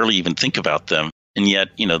can barely even think about them. And yet,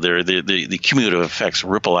 the cumulative effects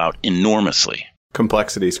ripple out enormously.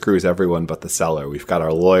 Complexity screws everyone but the seller. We've got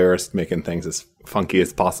our lawyers making things as funky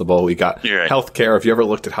as possible. We got healthcare. If you ever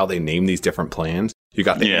looked at how they name these different plans, you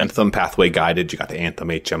got the Anthem Pathway Guided, you got the Anthem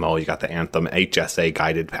HMO, you got the Anthem HSA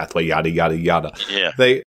Guided Pathway, yada, yada, yada. Yeah.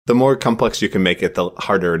 The more complex you can make it, the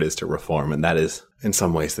harder it is to reform. And that is, in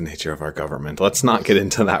some ways, the nature of our government. Let's not get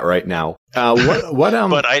into that right now.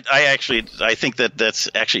 But I think that's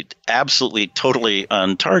actually absolutely totally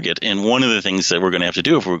on target. And one of the things that we're going to have to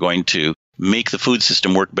do if we're going to make the food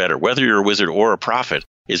system work better, whether you're a wizard or a prophet,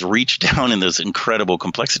 is reach down in this incredible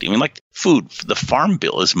complexity. I mean, like food, the farm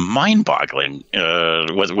bill is mind-boggling.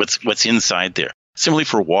 What's inside there. Similarly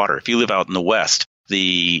for water, if you live out in the West,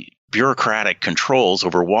 the bureaucratic controls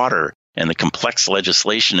over water and the complex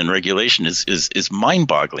legislation and regulation is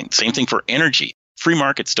mind-boggling. Same thing for energy. Free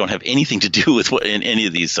markets don't have anything to do with in any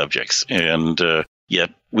of these subjects, and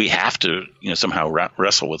yet we have to somehow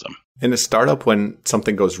wrestle with them. In a startup, when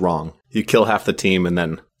something goes wrong, you kill half the team, and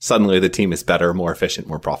then suddenly the team is better, more efficient,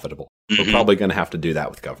 more profitable. Mm-hmm. We're probably going to have to do that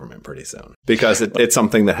with government pretty soon, because it's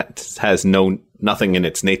something that has nothing in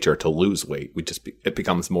its nature to lose weight. It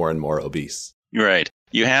becomes more and more obese. Right.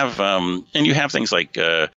 You have things like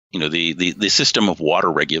the system of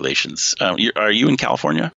water regulations. Are you in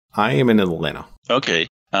California? I am in Atlanta. Okay.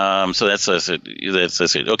 So that's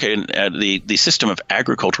it. Okay. The system of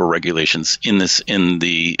agricultural regulations in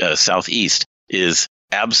the Southeast is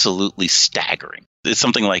absolutely staggering. It's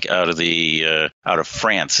something like out of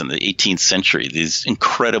France in the 18th century. These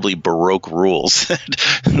incredibly baroque rules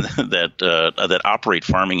that operate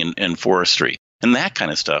farming and forestry, and that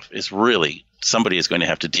kind of stuff is really somebody is going to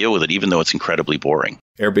have to deal with it, even though it's incredibly boring.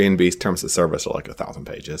 Airbnb's terms of service are like 1,000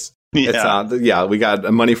 pages. Yeah. We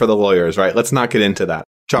got money for the lawyers, right? Let's not get into that.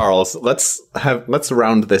 Charles, let's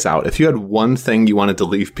round this out. If you had one thing you wanted to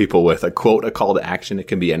leave people with, a quote, a call to action, it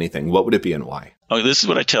can be anything. What would it be and why? Oh, this is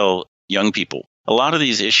what I tell young people. A lot of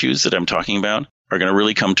these issues that I'm talking about are going to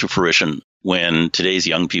really come to fruition when today's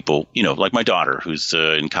young people, like my daughter, who's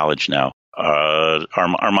in college now, are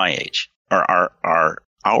my age, are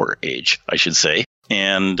our age, I should say.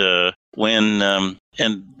 And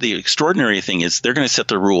and the extraordinary thing is they're going to set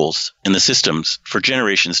the rules and the systems for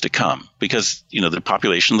generations to come, because, the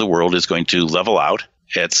population of the world is going to level out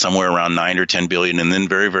at somewhere around 9 or 10 billion and then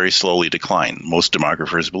very, very slowly decline. Most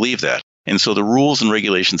demographers believe that. And so the rules and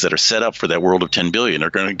regulations that are set up for that world of 10 billion are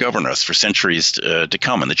going to govern us for centuries to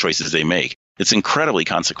come, and the choices they make. It's incredibly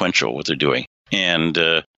consequential what they're doing. And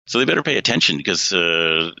so they better pay attention, because,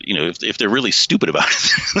 if they're really stupid about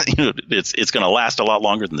it, it's going to last a lot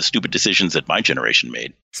longer than the stupid decisions that my generation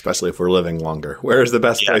made. Especially if we're living longer. Where is the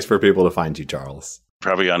best place for people to find you, Charles?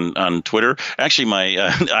 Probably on Twitter. Actually,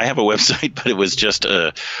 I have a website, but it was just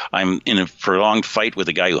I'm in a prolonged fight with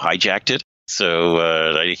a guy who hijacked it. So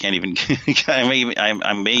I can't even.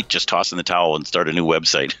 I may just toss in the towel and start a new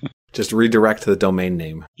website. Just redirect the domain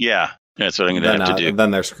name. Yeah, that's what I'm going to have to do.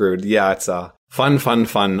 Then they're screwed. Yeah, it's fun.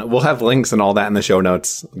 We'll have links and all that in the show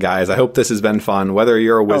notes, guys. I hope this has been fun. Whether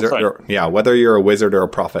you're a wizard, whether you're a wizard or a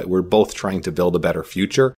prophet, we're both trying to build a better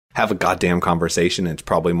future. Have a goddamn conversation. It's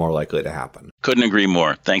probably more likely to happen. Couldn't agree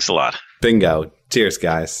more. Thanks a lot. Bingo. Cheers,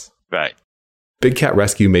 guys. Bye. Big Cat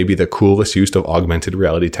Rescue may be the coolest use of augmented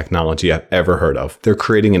reality technology I've ever heard of. They're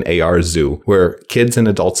creating an AR zoo where kids and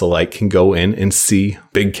adults alike can go in and see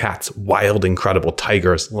big cats, wild, incredible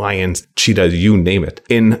tigers, lions, cheetahs, you name it,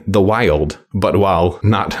 in the wild, but while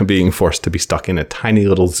not being forced to be stuck in a tiny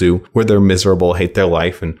little zoo where they're miserable, hate their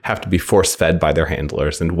life, and have to be force-fed by their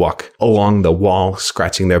handlers and walk along the wall,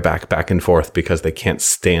 scratching their back and forth because they can't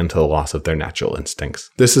stand the loss of their natural instincts.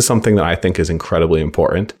 This is something that I think is incredibly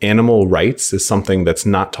important. Animal rights is something that's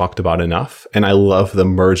not talked about enough, and I love the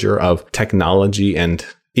merger of technology and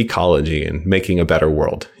ecology and making a better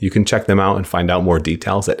world. You can check them out and find out more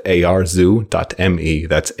details at arzoo.me.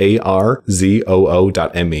 That's arzoo.me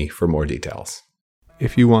for more details.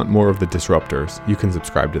 If you want more of the Disruptors, you can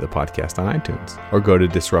subscribe to the podcast on iTunes or go to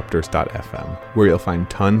disruptors.fm, where you'll find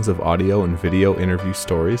tons of audio and video interview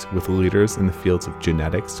stories with leaders in the fields of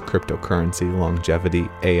genetics, cryptocurrency, longevity,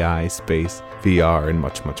 AI, space, VR, and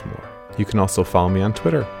much, much more. You can also follow me on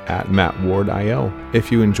Twitter at MattWardIO.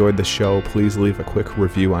 If you enjoyed the show, please leave a quick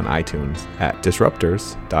review on iTunes at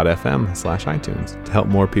disruptors.fm/iTunes to help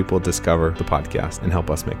more people discover the podcast and help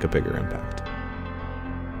us make a bigger impact.